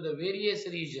ocean due to the various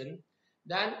region.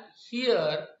 Then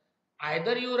here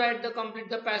either you write the complete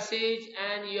the passage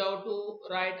and you have to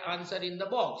write answer in the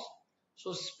box.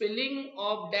 So spilling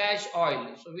of dash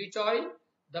oil. So which oil?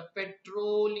 The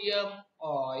petroleum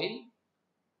oil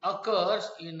occurs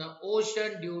in the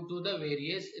ocean due to the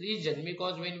various region,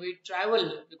 because when we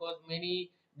travel, because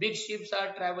many big ships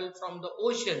are traveled from the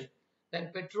ocean,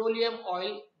 then petroleum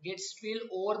oil gets spilled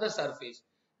over the surface.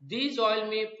 These oil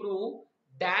may prove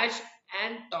dash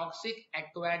and toxic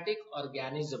aquatic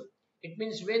organism. It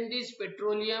means when this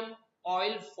petroleum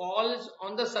oil falls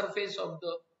on the surface of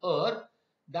the earth,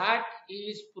 that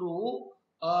is proved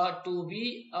to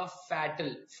be a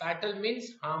fatal. Fatal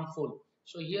means harmful.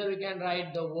 So here we can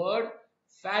write the word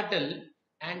fatal.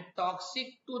 And toxic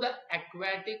to the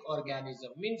aquatic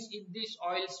organism means if this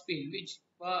oil spill, which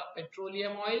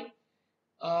petroleum oil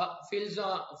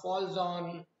falls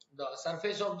on the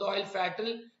surface of the oil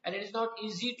fatal, and it is not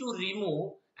easy to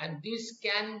remove, and this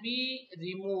can be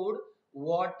removed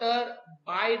water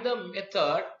by the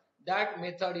method. That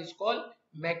method is called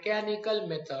mechanical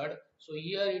method. So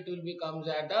here it will becomes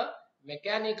that a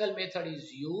mechanical method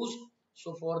is used.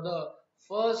 So for the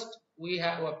first we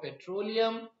have a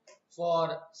petroleum,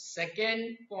 for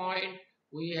second point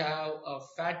we have a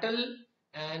fatal,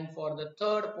 and for the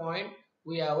third point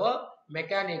we have a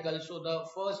mechanical. So the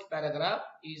first paragraph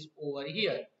is over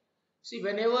here. See,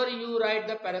 whenever you write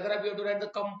the paragraph, you have to write the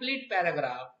complete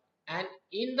paragraph, and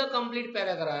in the complete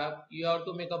paragraph you have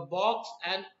to make a box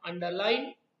and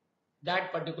underline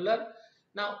that particular.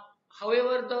 Now,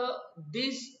 however,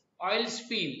 this oil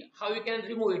spill, how you can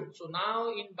remove it? So now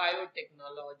in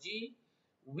biotechnology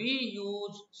we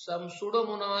use some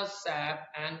Pseudomonas sap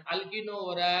and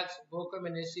Alkinovorax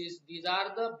broccomenesis. These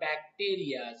are the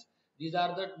bacteria. These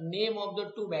are the name of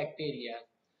the two bacteria.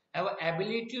 Have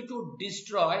ability to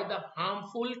destroy the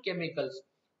harmful chemicals.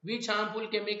 Which harmful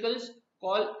chemicals?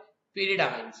 Called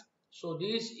pyridines. So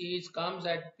this is comes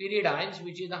at pyridines,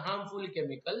 which is the harmful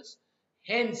chemicals.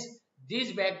 Hence,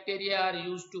 these bacteria are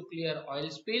used to clear oil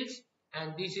spills,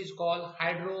 and this is called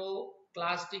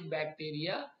hydroclastic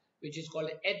bacteria, which is called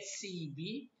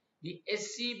HCB. The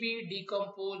HCB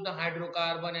decompose the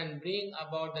hydrocarbon and bring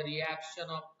about the reaction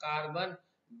of carbon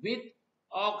with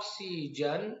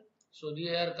oxygen. So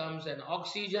here comes an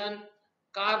oxygen,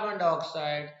 carbon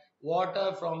dioxide,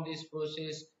 water from this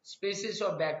process, species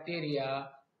of bacteria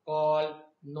called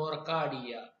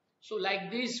Nocardia. So like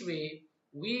this way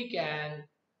we can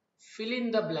fill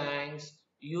in the blanks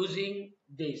using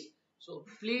this. So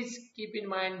please keep in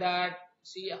mind that,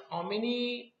 see how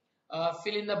many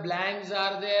fill in the blanks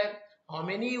are there, how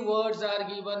many words are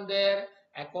given there.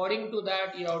 According to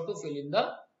that you have to fill in the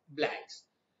blanks.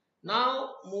 Now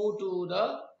move to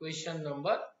the question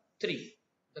number 3.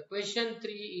 The question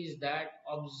 3 is that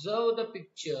observe the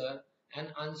picture and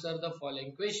answer the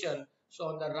following question. So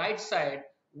on the right side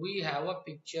we have a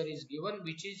picture is given,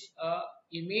 which is a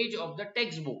image of the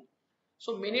textbook.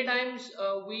 So many times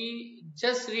we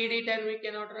just read it and we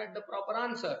cannot write the proper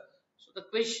answer. So the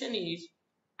question is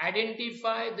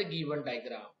identify the given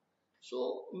diagram.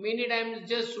 So many times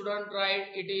just student write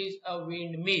it is a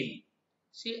windmill.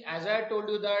 See, as I told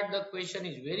you that the question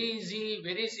is very easy,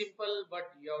 very simple, but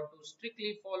you have to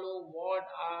strictly follow what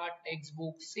our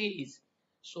textbook says.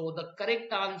 So the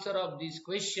correct answer of this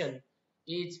question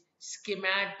is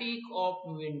schematic of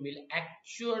windmill.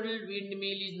 Actual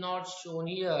windmill is not shown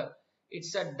here.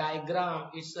 It's a diagram,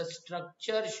 it's a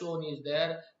structure shown is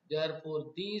there.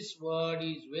 Therefore, this word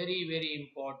is very, very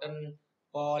important,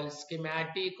 called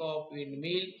schematic of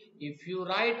windmill. If you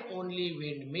write only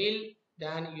windmill,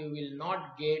 then you will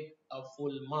not get a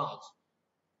full marks.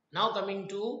 Now coming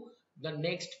to the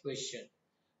next question.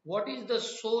 What is the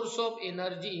source of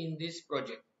energy in this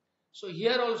project? So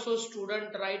here also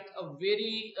student write a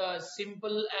very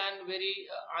simple and very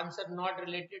answer not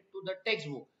related to the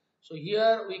textbook. So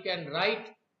here we can write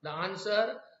the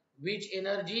answer, which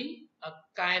energy? A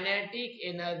kinetic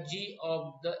energy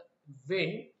of the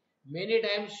wind. Many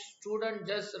times student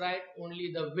just write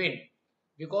only the wind,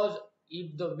 because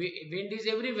if the wind is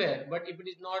everywhere, but if it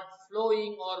is not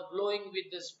flowing or blowing with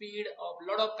the speed of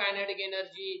lot of kinetic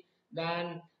energy,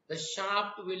 then the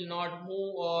shaft will not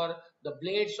move or the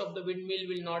blades of the windmill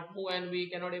will not move, and we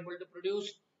cannot able to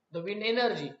produce the wind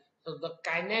energy. So the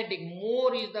kinetic,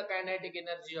 more is the kinetic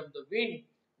energy of the wind,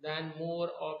 then more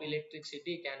of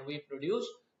electricity can we produce.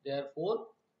 Therefore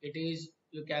it is,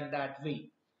 you can that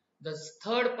way. The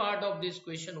third part of this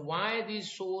question, why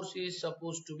this source is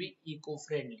supposed to be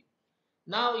eco-friendly.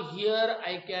 Now here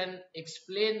I can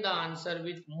explain the answer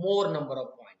with more number of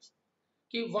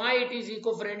points. Why it is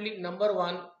eco-friendly? Number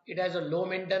one, it has a low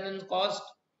maintenance cost,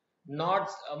 not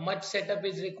much setup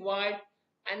is required,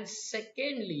 and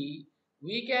secondly,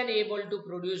 we can able to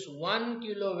produce 1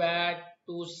 kilowatt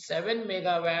to 7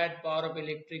 megawatt power of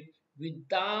electric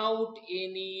without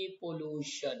any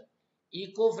pollution.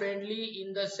 Eco-friendly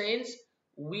in the sense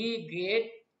we get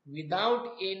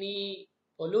without any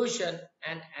pollution,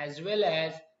 and as well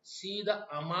as see the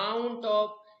amount of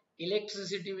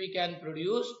electricity we can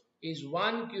produce is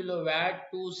 1 kilowatt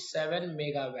to 7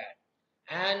 megawatt.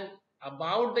 And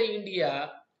about the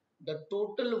India, the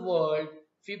total world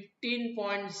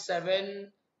 15.7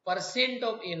 percent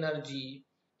of energy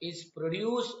is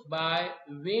produced by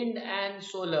wind and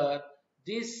solar.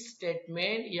 This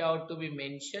statement you have to be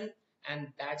mentioned, and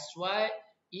that's why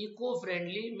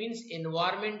eco-friendly means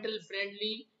environmental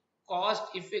friendly, cost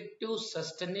effective,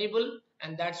 sustainable,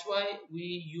 and that's why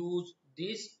we use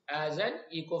this as an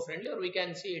eco-friendly, or we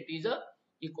can say it is a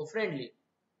eco-friendly.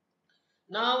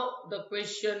 Now the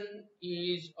question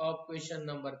is, of question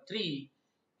number 3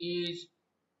 is,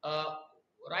 uh,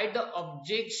 write the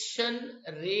objection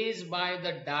raised by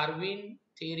the Darwin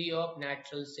theory of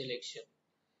natural selection.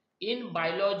 In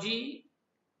biology,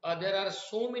 there are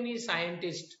so many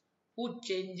scientists who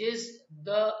changes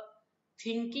the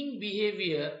thinking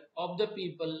behavior of the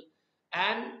people,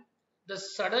 and the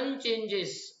sudden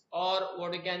changes, or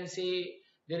what you can say,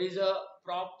 there is a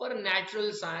proper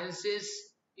natural sciences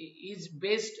is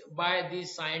based by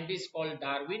this scientist called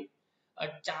Darwin.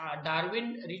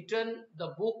 Darwin written the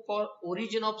book called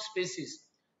Origin of Species,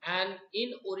 and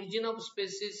in Origin of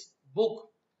Species book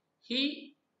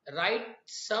he write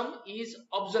some is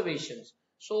observations.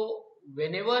 So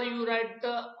whenever you write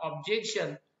the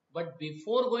objection, but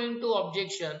before going to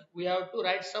objection we have to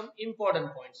write some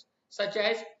important points, such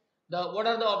as the what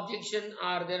are the objection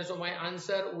are there. So my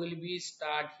answer will be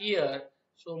start here.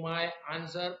 So my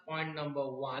answer point number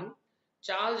 1,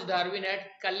 Charles Darwin had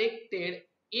collected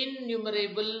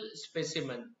innumerable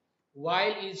specimen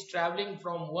while he is traveling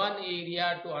from one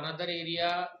area to another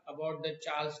area. About the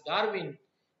Charles Darwin,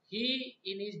 he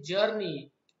in his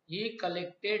journey he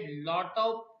collected lot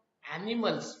of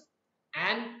animals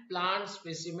and plant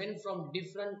specimen from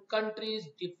different countries,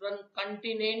 different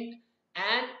continent,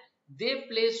 and they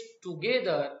placed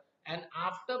together, and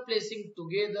after placing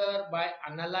together by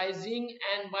analyzing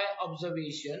and by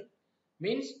observation,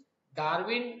 means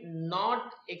Darwin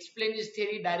not explain his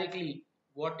theory directly.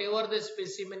 Whatever the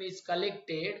specimen is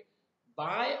collected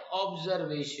by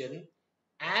observation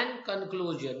and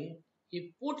conclusion,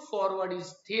 he put forward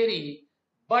his theory,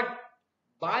 but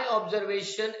by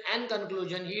observation and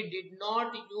conclusion he did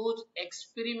not use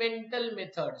experimental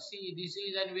method. See, this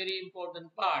is a very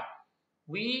important part.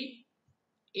 We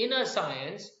in a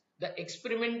science, the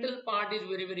experimental part is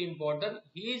very important.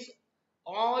 His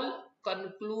all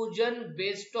conclusion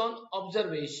based on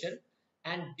observation,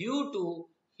 and due to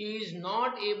he is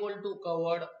not able to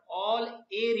cover all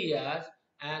areas,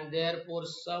 and therefore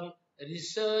some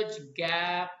research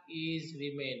gap is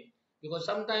remain. Because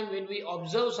sometimes when we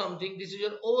observe something, this is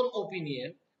your own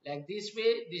opinion, like this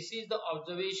way, this is the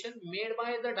observation made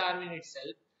by the Darwin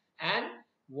itself, and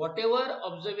whatever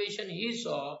observation he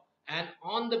saw, and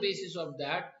on the basis of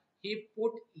that he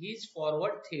put his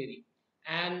forward theory,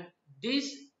 and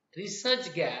this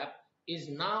research gap is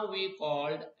now we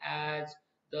called as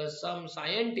the some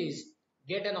scientists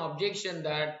get an objection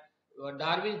that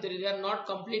Darwin theory, they are not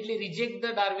completely reject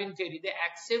the Darwin theory, they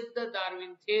accept the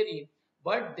Darwin theory,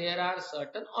 but there are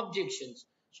certain objections.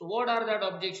 So what are that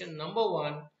objection? Number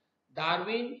 1,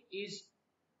 Darwin is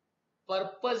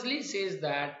purposely says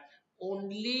that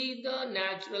only the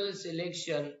natural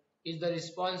selection is the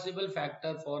responsible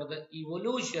factor for the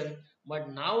evolution,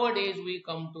 but nowadays we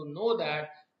come to know that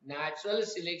natural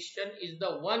selection is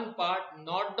the one part,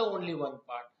 not the only one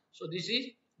part. So this is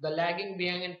the lagging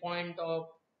behind point of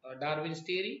Darwin's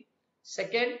theory.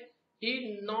 Second,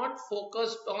 he not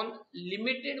focused on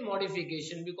limited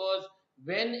modification, because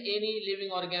when any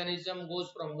living organism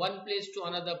goes from one place to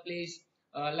another place,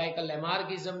 like a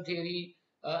Lamarckism theory,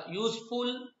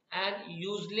 useful and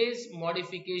useless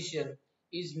modification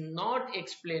is not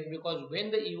explained, because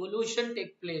when the evolution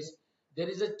take place, there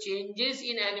is a changes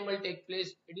in animal take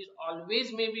place. It is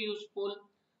always may be useful.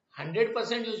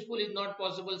 100% useful is not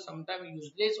possible. Sometimes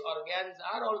useless organs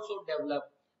are also developed,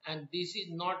 and this is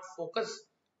not focused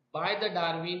by the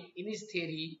Darwin in his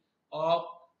theory of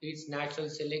its natural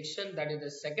selection. That is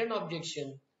the second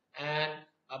objection. And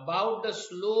about the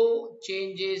slow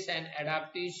changes and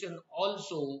adaptation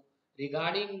also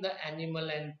regarding the animal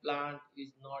and plant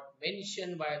is not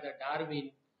mentioned by the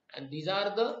Darwin, and these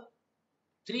are the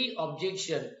three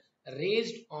objections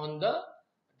raised on the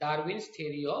Darwin's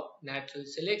theory of natural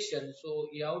selection. So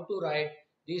you have to write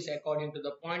this according to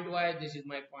the point wise. This is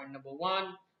my point number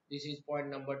 1, this is point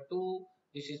number 2,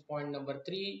 this is point number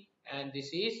 3, and this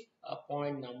is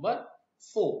point number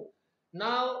 4.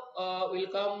 Now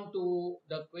we'll come to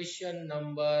the question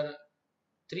number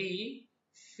 3.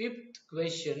 Fifth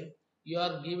question, you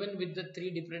are given with the three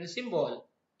different symbol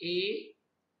A,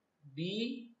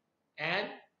 B and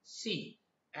C,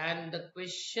 and the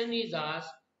question is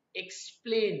asked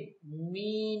explain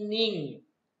meaning.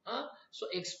 So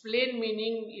explain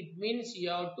meaning, it means you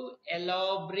have to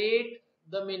elaborate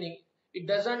the meaning. It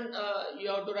doesn't, you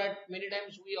have to write many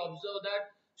times. We observe that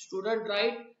student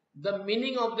write the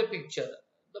meaning of the picture.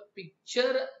 The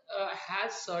picture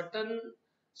has certain,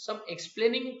 some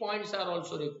explaining points are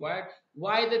also required.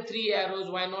 Why the three arrows,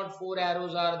 why not four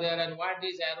arrows are there, and why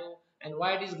this arrow and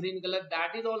why it is green color,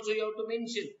 that is also you have to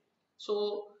mention.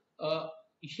 So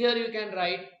here you can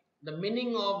write the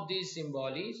meaning of this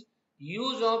symbol is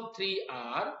use of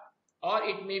 3R, or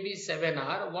it may be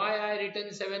 7R. Why I written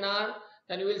 7R?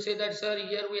 Then you will say that, sir,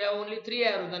 here we have only 3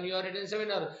 arrows, then you are written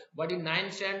 7R. But in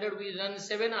 9th standard we run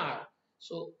 7R.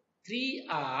 So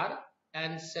 3R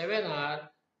and 7R,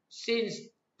 since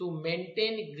to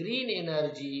maintain green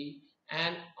energy,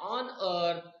 and on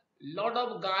earth lot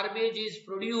of garbage is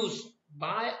produced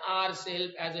by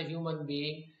ourselves as a human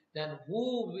being, then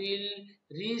who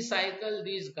will recycle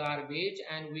this garbage,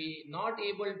 and we not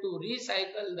able to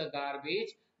recycle the garbage,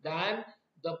 then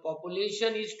the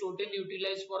population is totally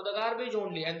utilized for the garbage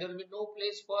only, and there will be no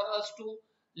place for us to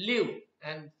live.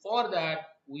 And for that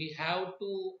we have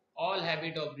to all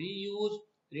habit of reuse,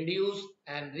 reduce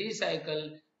and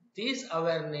recycle. This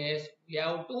awareness we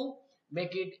have to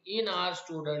make it in our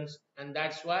students, and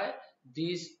that's why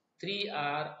this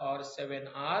 3R or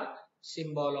 7R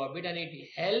symbol of it, and it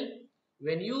help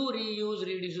when you reuse,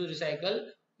 reduce, recycle,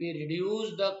 we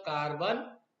reduce the carbon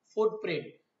footprint.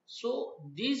 So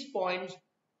these points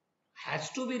has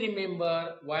to be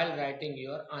remembered while writing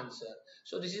your answer.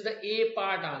 So this is the A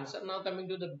part answer. Now coming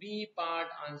to the B part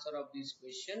answer of this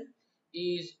question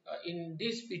is, in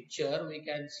this picture we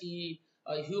can see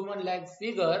a human like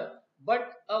figure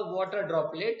but a water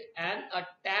droplet, and a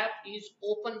tap is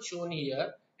open shown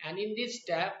here, and in this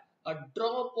tap a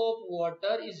drop of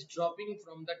water is dropping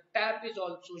from the tap is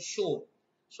also shown.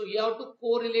 So you have to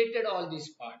correlate all this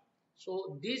part.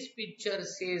 So this picture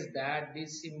says that,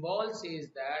 this symbol says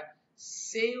that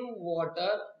save water,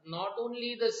 not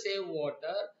only the save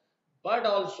water but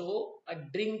also a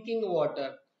drinking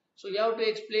water. So you have to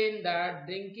explain that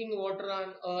drinking water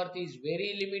on earth is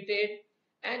very limited,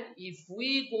 and if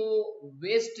we go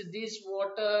waste this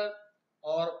water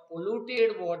or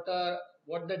polluted water,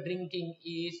 what the drinking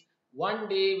is, one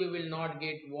day we will not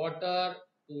get water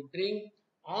to drink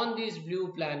on this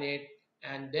blue planet,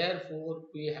 and therefore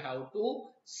we have to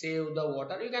save the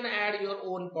water. You can add your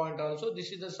own point also.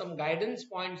 This is some guidance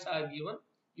points are given.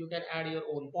 You can add your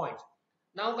own points.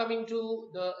 Now coming to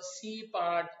the C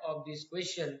part of this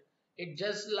question, it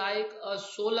just like a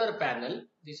solar panel.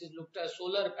 This is looked at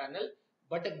solar panel,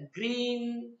 but a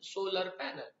green solar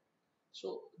panel.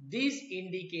 So this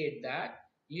indicate that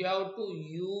you have to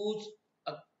use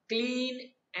a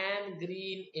clean and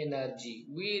green energy.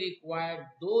 We require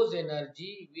those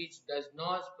energy which does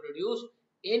not produce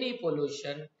any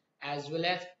pollution, as well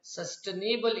as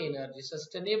sustainable energy.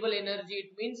 Sustainable energy,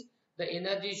 it means the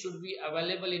energy should be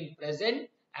available in present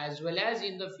as well as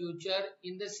in the future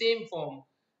in the same form,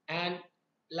 and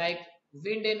like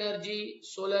wind energy,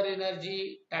 solar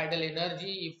energy, tidal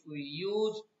energy, if we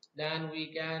use, then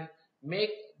we can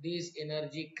make this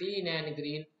energy clean and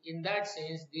green. In that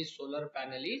sense this solar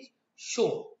panel is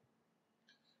shown.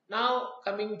 Now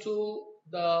coming to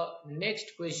the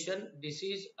next question, this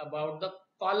is about the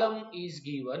column is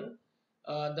given.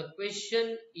 The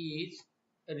question is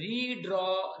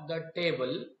redraw the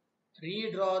table.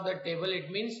 Redraw the table,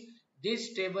 it means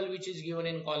this table which is given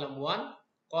in column 1,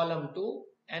 column 2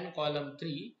 and column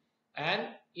 3, and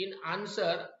in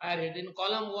answer I read in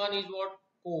column 1 is what?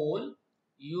 Coal,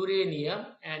 uranium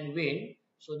and wind.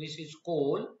 So this is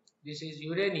coal, this is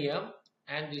uranium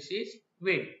and this is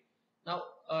wind. Now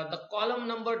the column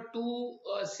number 2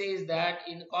 says that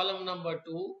in column number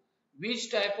 2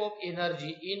 which type of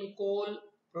energy, in coal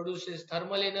produces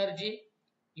thermal energy,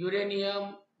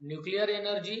 uranium nuclear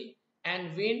energy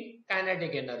and wind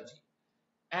kinetic energy.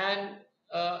 And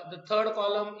the third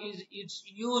column is its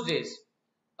uses.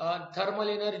 Thermal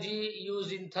energy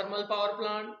used in thermal power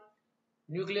plant,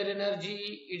 nuclear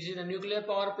energy is in a nuclear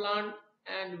power plant,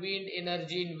 and wind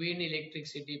energy in wind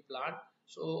electricity plant.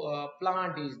 So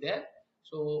plant is there.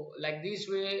 So like this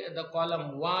way the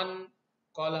column 1,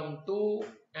 column 2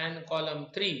 and column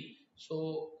 3.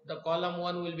 So the column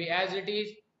 1 will be as it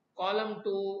is, column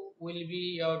 2 will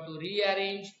be you have to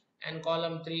rearrange, and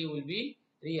column 3 will be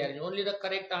rearrange. Only the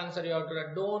correct answer you have to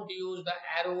write. Don't use the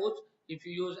arrows. If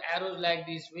you use arrows like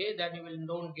this way, then you will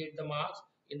don't get the marks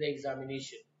in the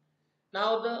examination.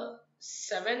 Now the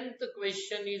seventh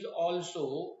question is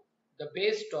also the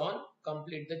based on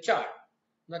complete the chart.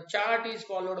 The chart is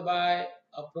followed by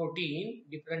a protein,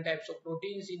 different types of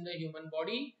proteins in the human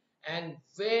body, and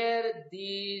where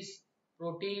these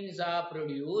proteins are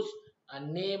produced, a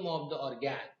name of the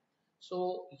organ.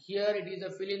 So here it is a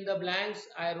fill in the blanks.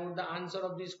 I wrote the answer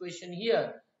of this question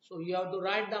here. So you have to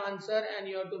write the answer and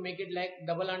you have to make it like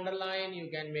double underline. You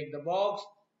can make the box.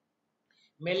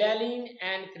 Melanin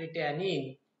and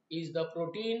creatinine is the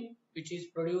protein which is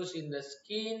produced in the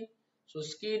skin. So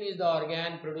skin is the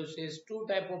organ produces two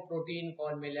type of protein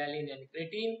called melanin and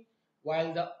creatine,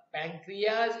 while the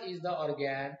pancreas is the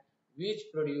organ which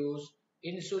produce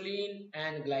insulin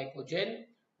and glycogen,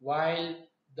 while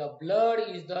the blood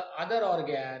is the other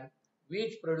organ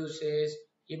which produces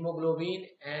hemoglobin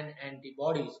and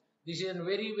antibodies. This is a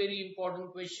very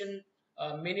important question.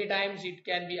 Many times it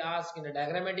can be asked in a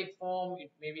diagrammatic form,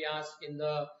 it may be asked in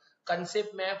the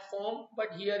concept map form,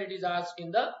 but here it is asked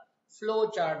in the flow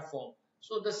chart form.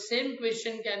 So the same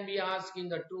question can be asked in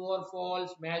the true or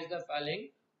false, match the following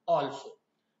also.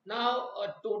 Now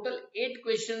a total 8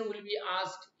 question will be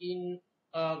asked in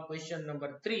question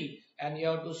number 3, and you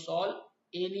have to solve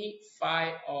any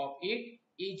 5 of it.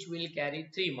 Each will carry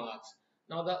 3 marks.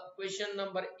 Now the question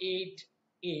number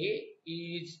 8A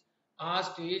is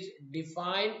asked is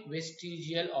define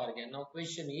vestigial organ. Now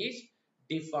question is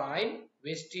define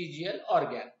vestigial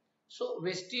organ. So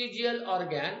vestigial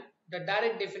organ, the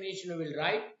direct definition we will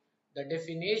write. The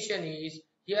definition is,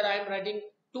 here I am writing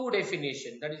two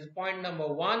definition, that is point number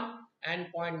 1 and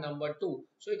point number 2.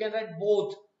 So you can write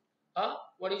both.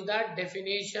 What is that?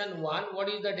 Definition 1. What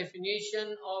is the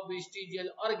definition of vestigial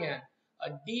organ? A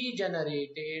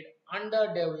degenerated,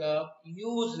 underdeveloped,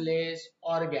 useless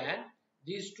organ.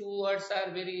 These two words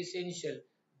are very essential.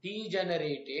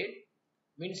 Degenerated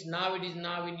means now it is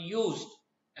now in use,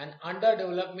 and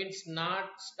underdeveloped means not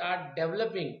start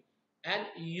developing, and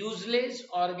useless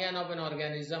organ of an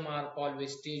organism are called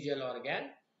vestigial organ.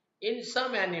 In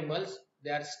some animals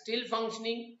they are still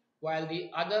functioning, while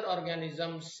the other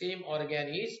organism same organ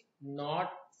is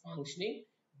not functioning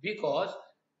because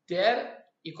their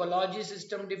ecology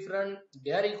system different,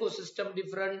 their ecosystem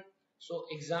different. So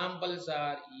examples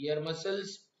are ear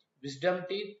muscles, wisdom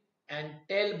teeth, and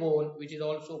tailbone, which is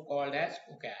also called as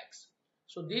coccix.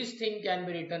 So this thing can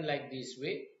be written like this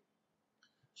way.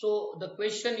 So the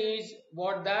question is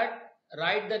what that?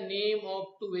 Write the name of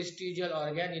two vestigial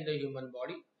organ in the human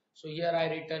body. So here I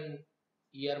written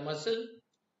ear muscle,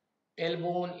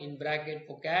 tailbone in bracket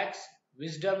coccix,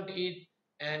 wisdom teeth,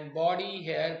 and body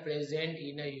hair present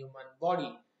in a human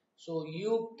body. So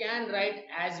you can write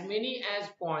as many as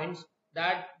points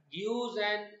that gives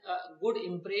an good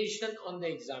impression on the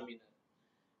examiner.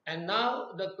 And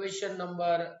now the question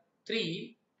number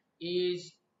 3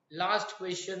 is last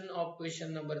question of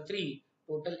question number 3.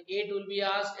 Total 8 will be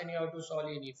asked and you have to solve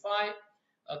any 5.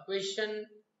 Question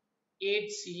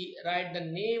 8C, write the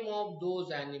name of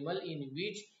those animal in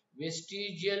which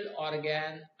vestigial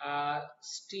organ are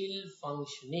still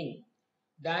functioning.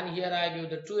 Then here I give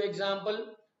the two example.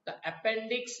 The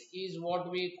appendix is what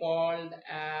we called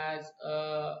as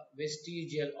a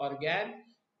vestigial organ.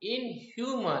 In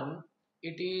human,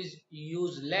 it is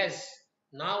useless.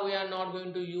 Now we are not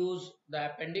going to use the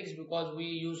appendix because we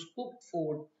use cooked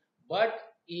food. But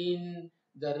in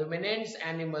the ruminants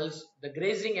animals, the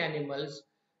grazing animals,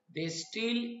 they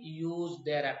still use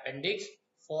their appendix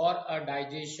for a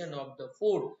digestion of the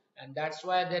food, and that's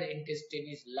why their intestine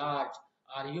is large.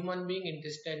 Our human being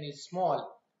intestine is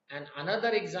small. And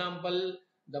another example,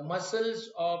 the muscles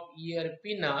of ear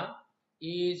pinna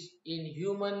is in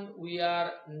human we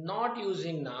are not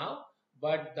using now,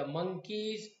 but the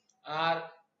monkeys are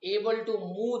able to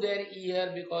move their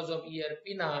ear because of ear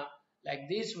pinna like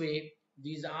this way.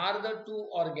 These are the two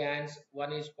organs.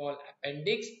 One is called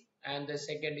appendix and the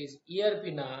second is ear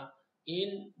pinna.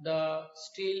 In the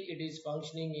still it is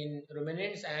functioning in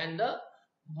ruminants and the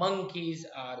monkeys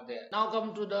are there. Now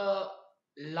come to the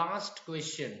last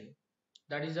question,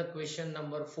 that is the question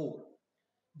number 4.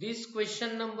 This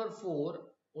question number 4,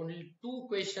 only 2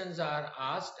 questions are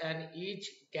asked and each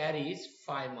carries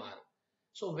 5 marks.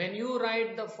 So when you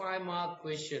write the 5 mark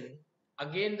question,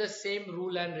 again the same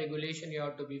rule and regulation you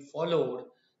have to be followed,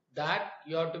 that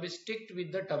you have to be strict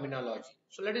with the terminology.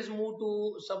 So let us move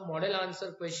to some model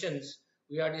answer questions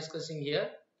we are discussing here.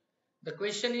 The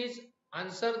question is,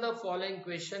 answer the following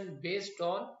question based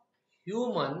on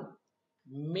human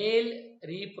male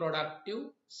reproductive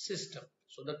system.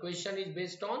 So the question is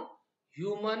based on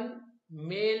human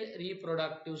male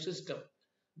reproductive system.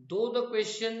 Though the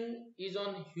question is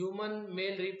on human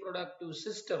male reproductive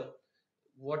system,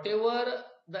 whatever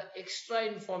the extra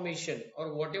information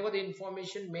or whatever the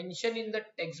information mentioned in the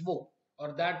textbook,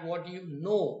 or that what you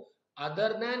know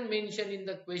other than mentioned in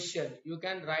the question, you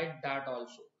can write that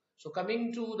also. So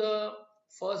coming to the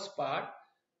first part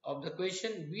of the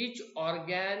question, which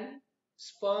organ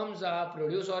sperms are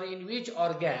produced, or in which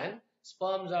organ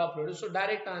sperms are produced. So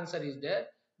direct answer is there.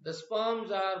 The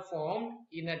sperms are formed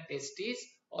in a testis,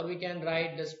 or we can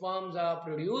write the sperms are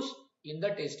produced in the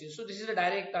testis. So this is a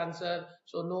direct answer.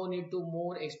 So no need to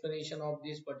more explanation of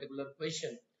this particular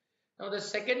question. Now the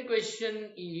second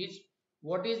question is,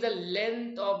 what is the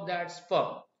length of that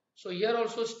sperm? So here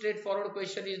also straightforward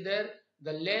question is there.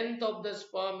 The length of the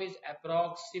sperm is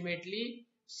approximately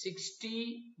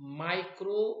 60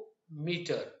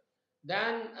 micrometer.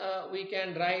 Then we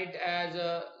can write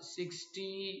as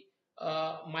 60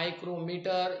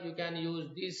 micrometer. You can use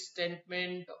this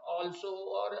statement also,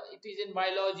 or it is in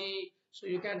biology. So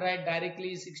you can write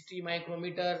directly 60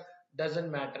 micrometer,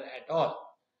 doesn't matter at all.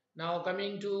 Now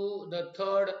coming to the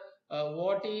third,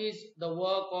 what is the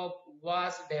work of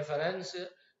vas deferens?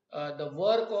 The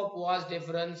work of vas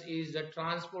deferens is the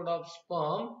transport of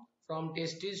sperm from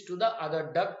testis to the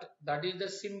other duct. That is the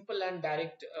simple and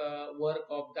direct work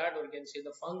of that, or you can say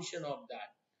the function of that.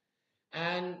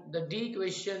 And the D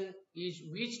question is,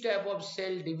 which type of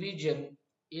cell division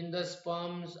in the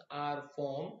sperms are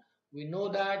formed? We know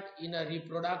that in a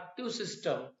reproductive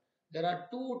system, there are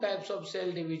two types of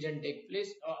cell division take place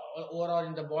overall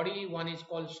in the body. One is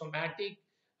called somatic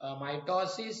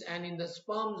mitosis, and in the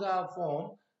sperms are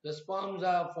formed. The sperms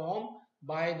are formed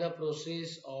by the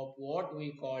process of what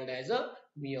we called as a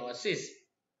meiosis.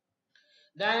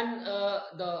 Then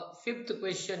the fifth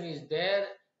question is there.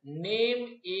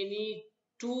 Name any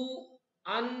two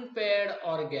unpaired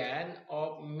organ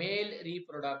of male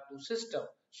reproductive system.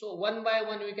 So one by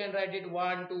one we can write it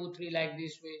 1, 2, 3 like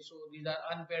this way. So these are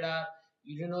unpaired are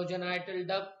urogenital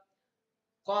duct,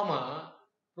 comma,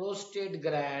 prostate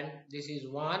gland, this is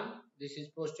 1, this is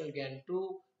prostate gland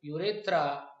 2,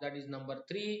 urethra, that is number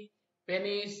 3,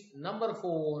 penis number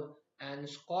 4, and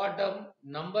scrotum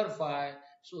number 5.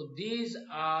 So these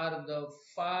are the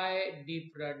 5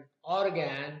 different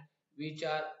organs which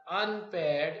are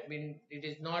unpaired, mean it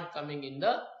is not coming in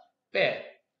the pair.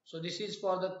 So this is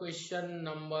for the question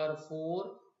number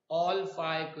 4. All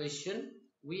 5 questions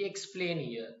we explain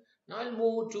here. Now I'll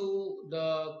move to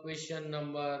the question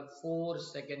number 4,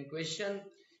 second question,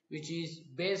 which is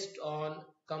based on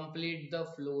complete the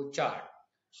flow chart.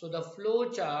 So the flow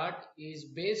chart is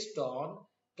based on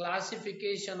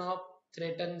classification of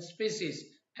threatened species,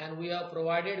 and we are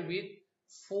provided with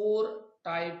 4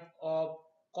 type of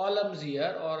columns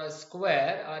here, or a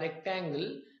square or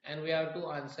rectangle, and we have to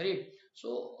answer it.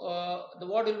 So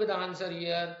what will be the answer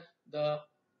here? The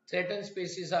threatened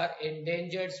species are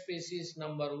endangered species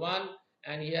number 1,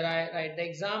 and here I write the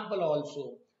example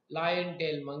also. Lion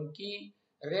tail monkey,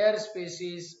 rare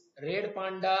species red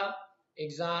panda.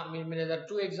 There are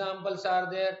 2 examples are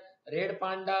there. Red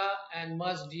panda and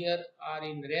musk deer are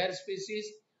in rare species.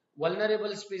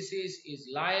 Vulnerable species is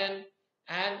lion,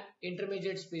 and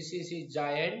intermediate species is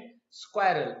giant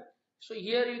squirrel. So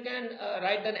here you can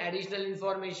write an additional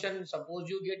information. Suppose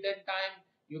you get that time,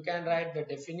 you can write the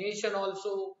definition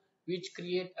also, which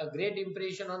create a great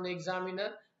impression on the examiner.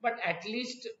 But at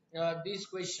least this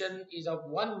question is of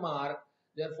 1 mark.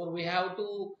 Therefore, we have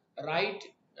to write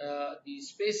the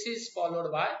species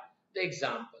followed by the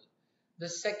example. The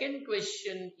second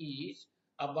question is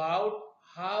about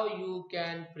how you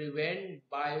can prevent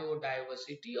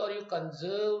biodiversity, or you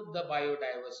conserve the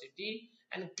biodiversity,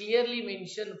 and clearly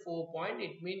mention 4 points.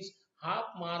 It means half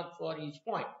mark for each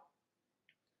point.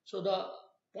 So the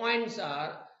points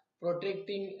are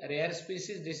protecting rare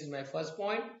species. This is my first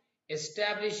point.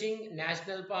 Establishing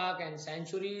national park and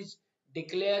sanctuaries.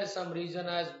 Declare some region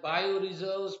as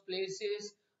bioreserves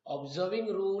places. Observing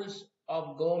rules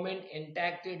of government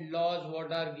enacted laws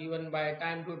what are given by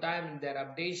time to time in their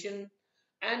updation.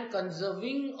 And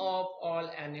conserving of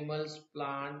all animals,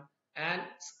 plant and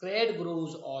scared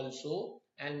grows also,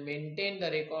 and maintain the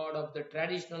record of the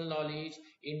traditional knowledge.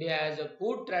 India has a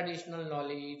good traditional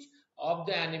knowledge of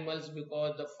the animals,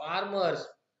 because the farmers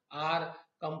are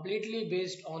completely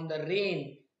based on the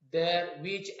rain, there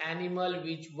which animal,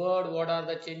 which bird, what are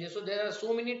the changes. So there are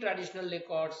so many traditional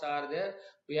records are there,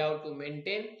 we have to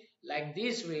maintain. Like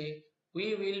this way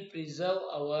we will preserve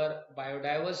our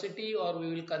biodiversity, or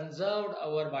we will conserve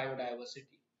our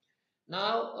biodiversity.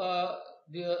 Now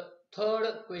the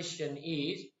third question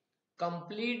is,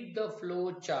 complete the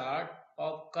flow chart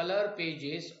of color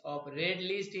pages of red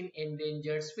list in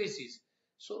endangered species.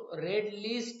 So red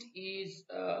list is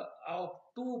of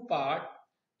 2 part.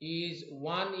 Is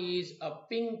one is a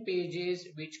pink pages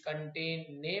which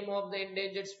contain name of the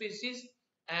endangered species,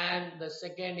 and the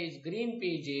second is green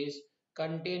pages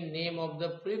contain name of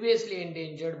the previously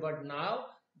endangered but now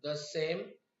the same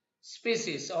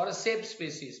species or a same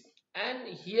species. And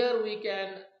here we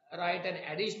can write an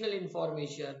additional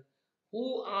information.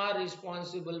 Who are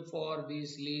responsible for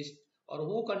this list or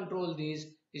who control this?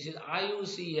 This is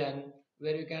IUCN,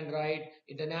 where you can write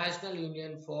International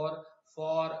Union for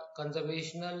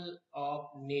Conservation of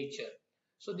Nature.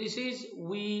 So this is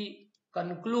we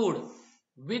conclude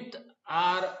with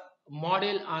our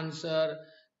model answer.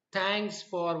 Thanks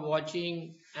for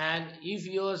watching, and if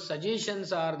your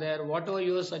suggestions are there, whatever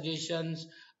your suggestions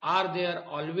are there,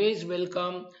 always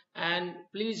welcome, and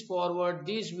please forward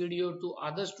this video to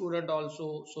other student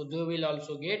also, so they will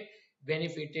also get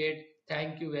benefited.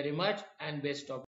 Thank you very much and best of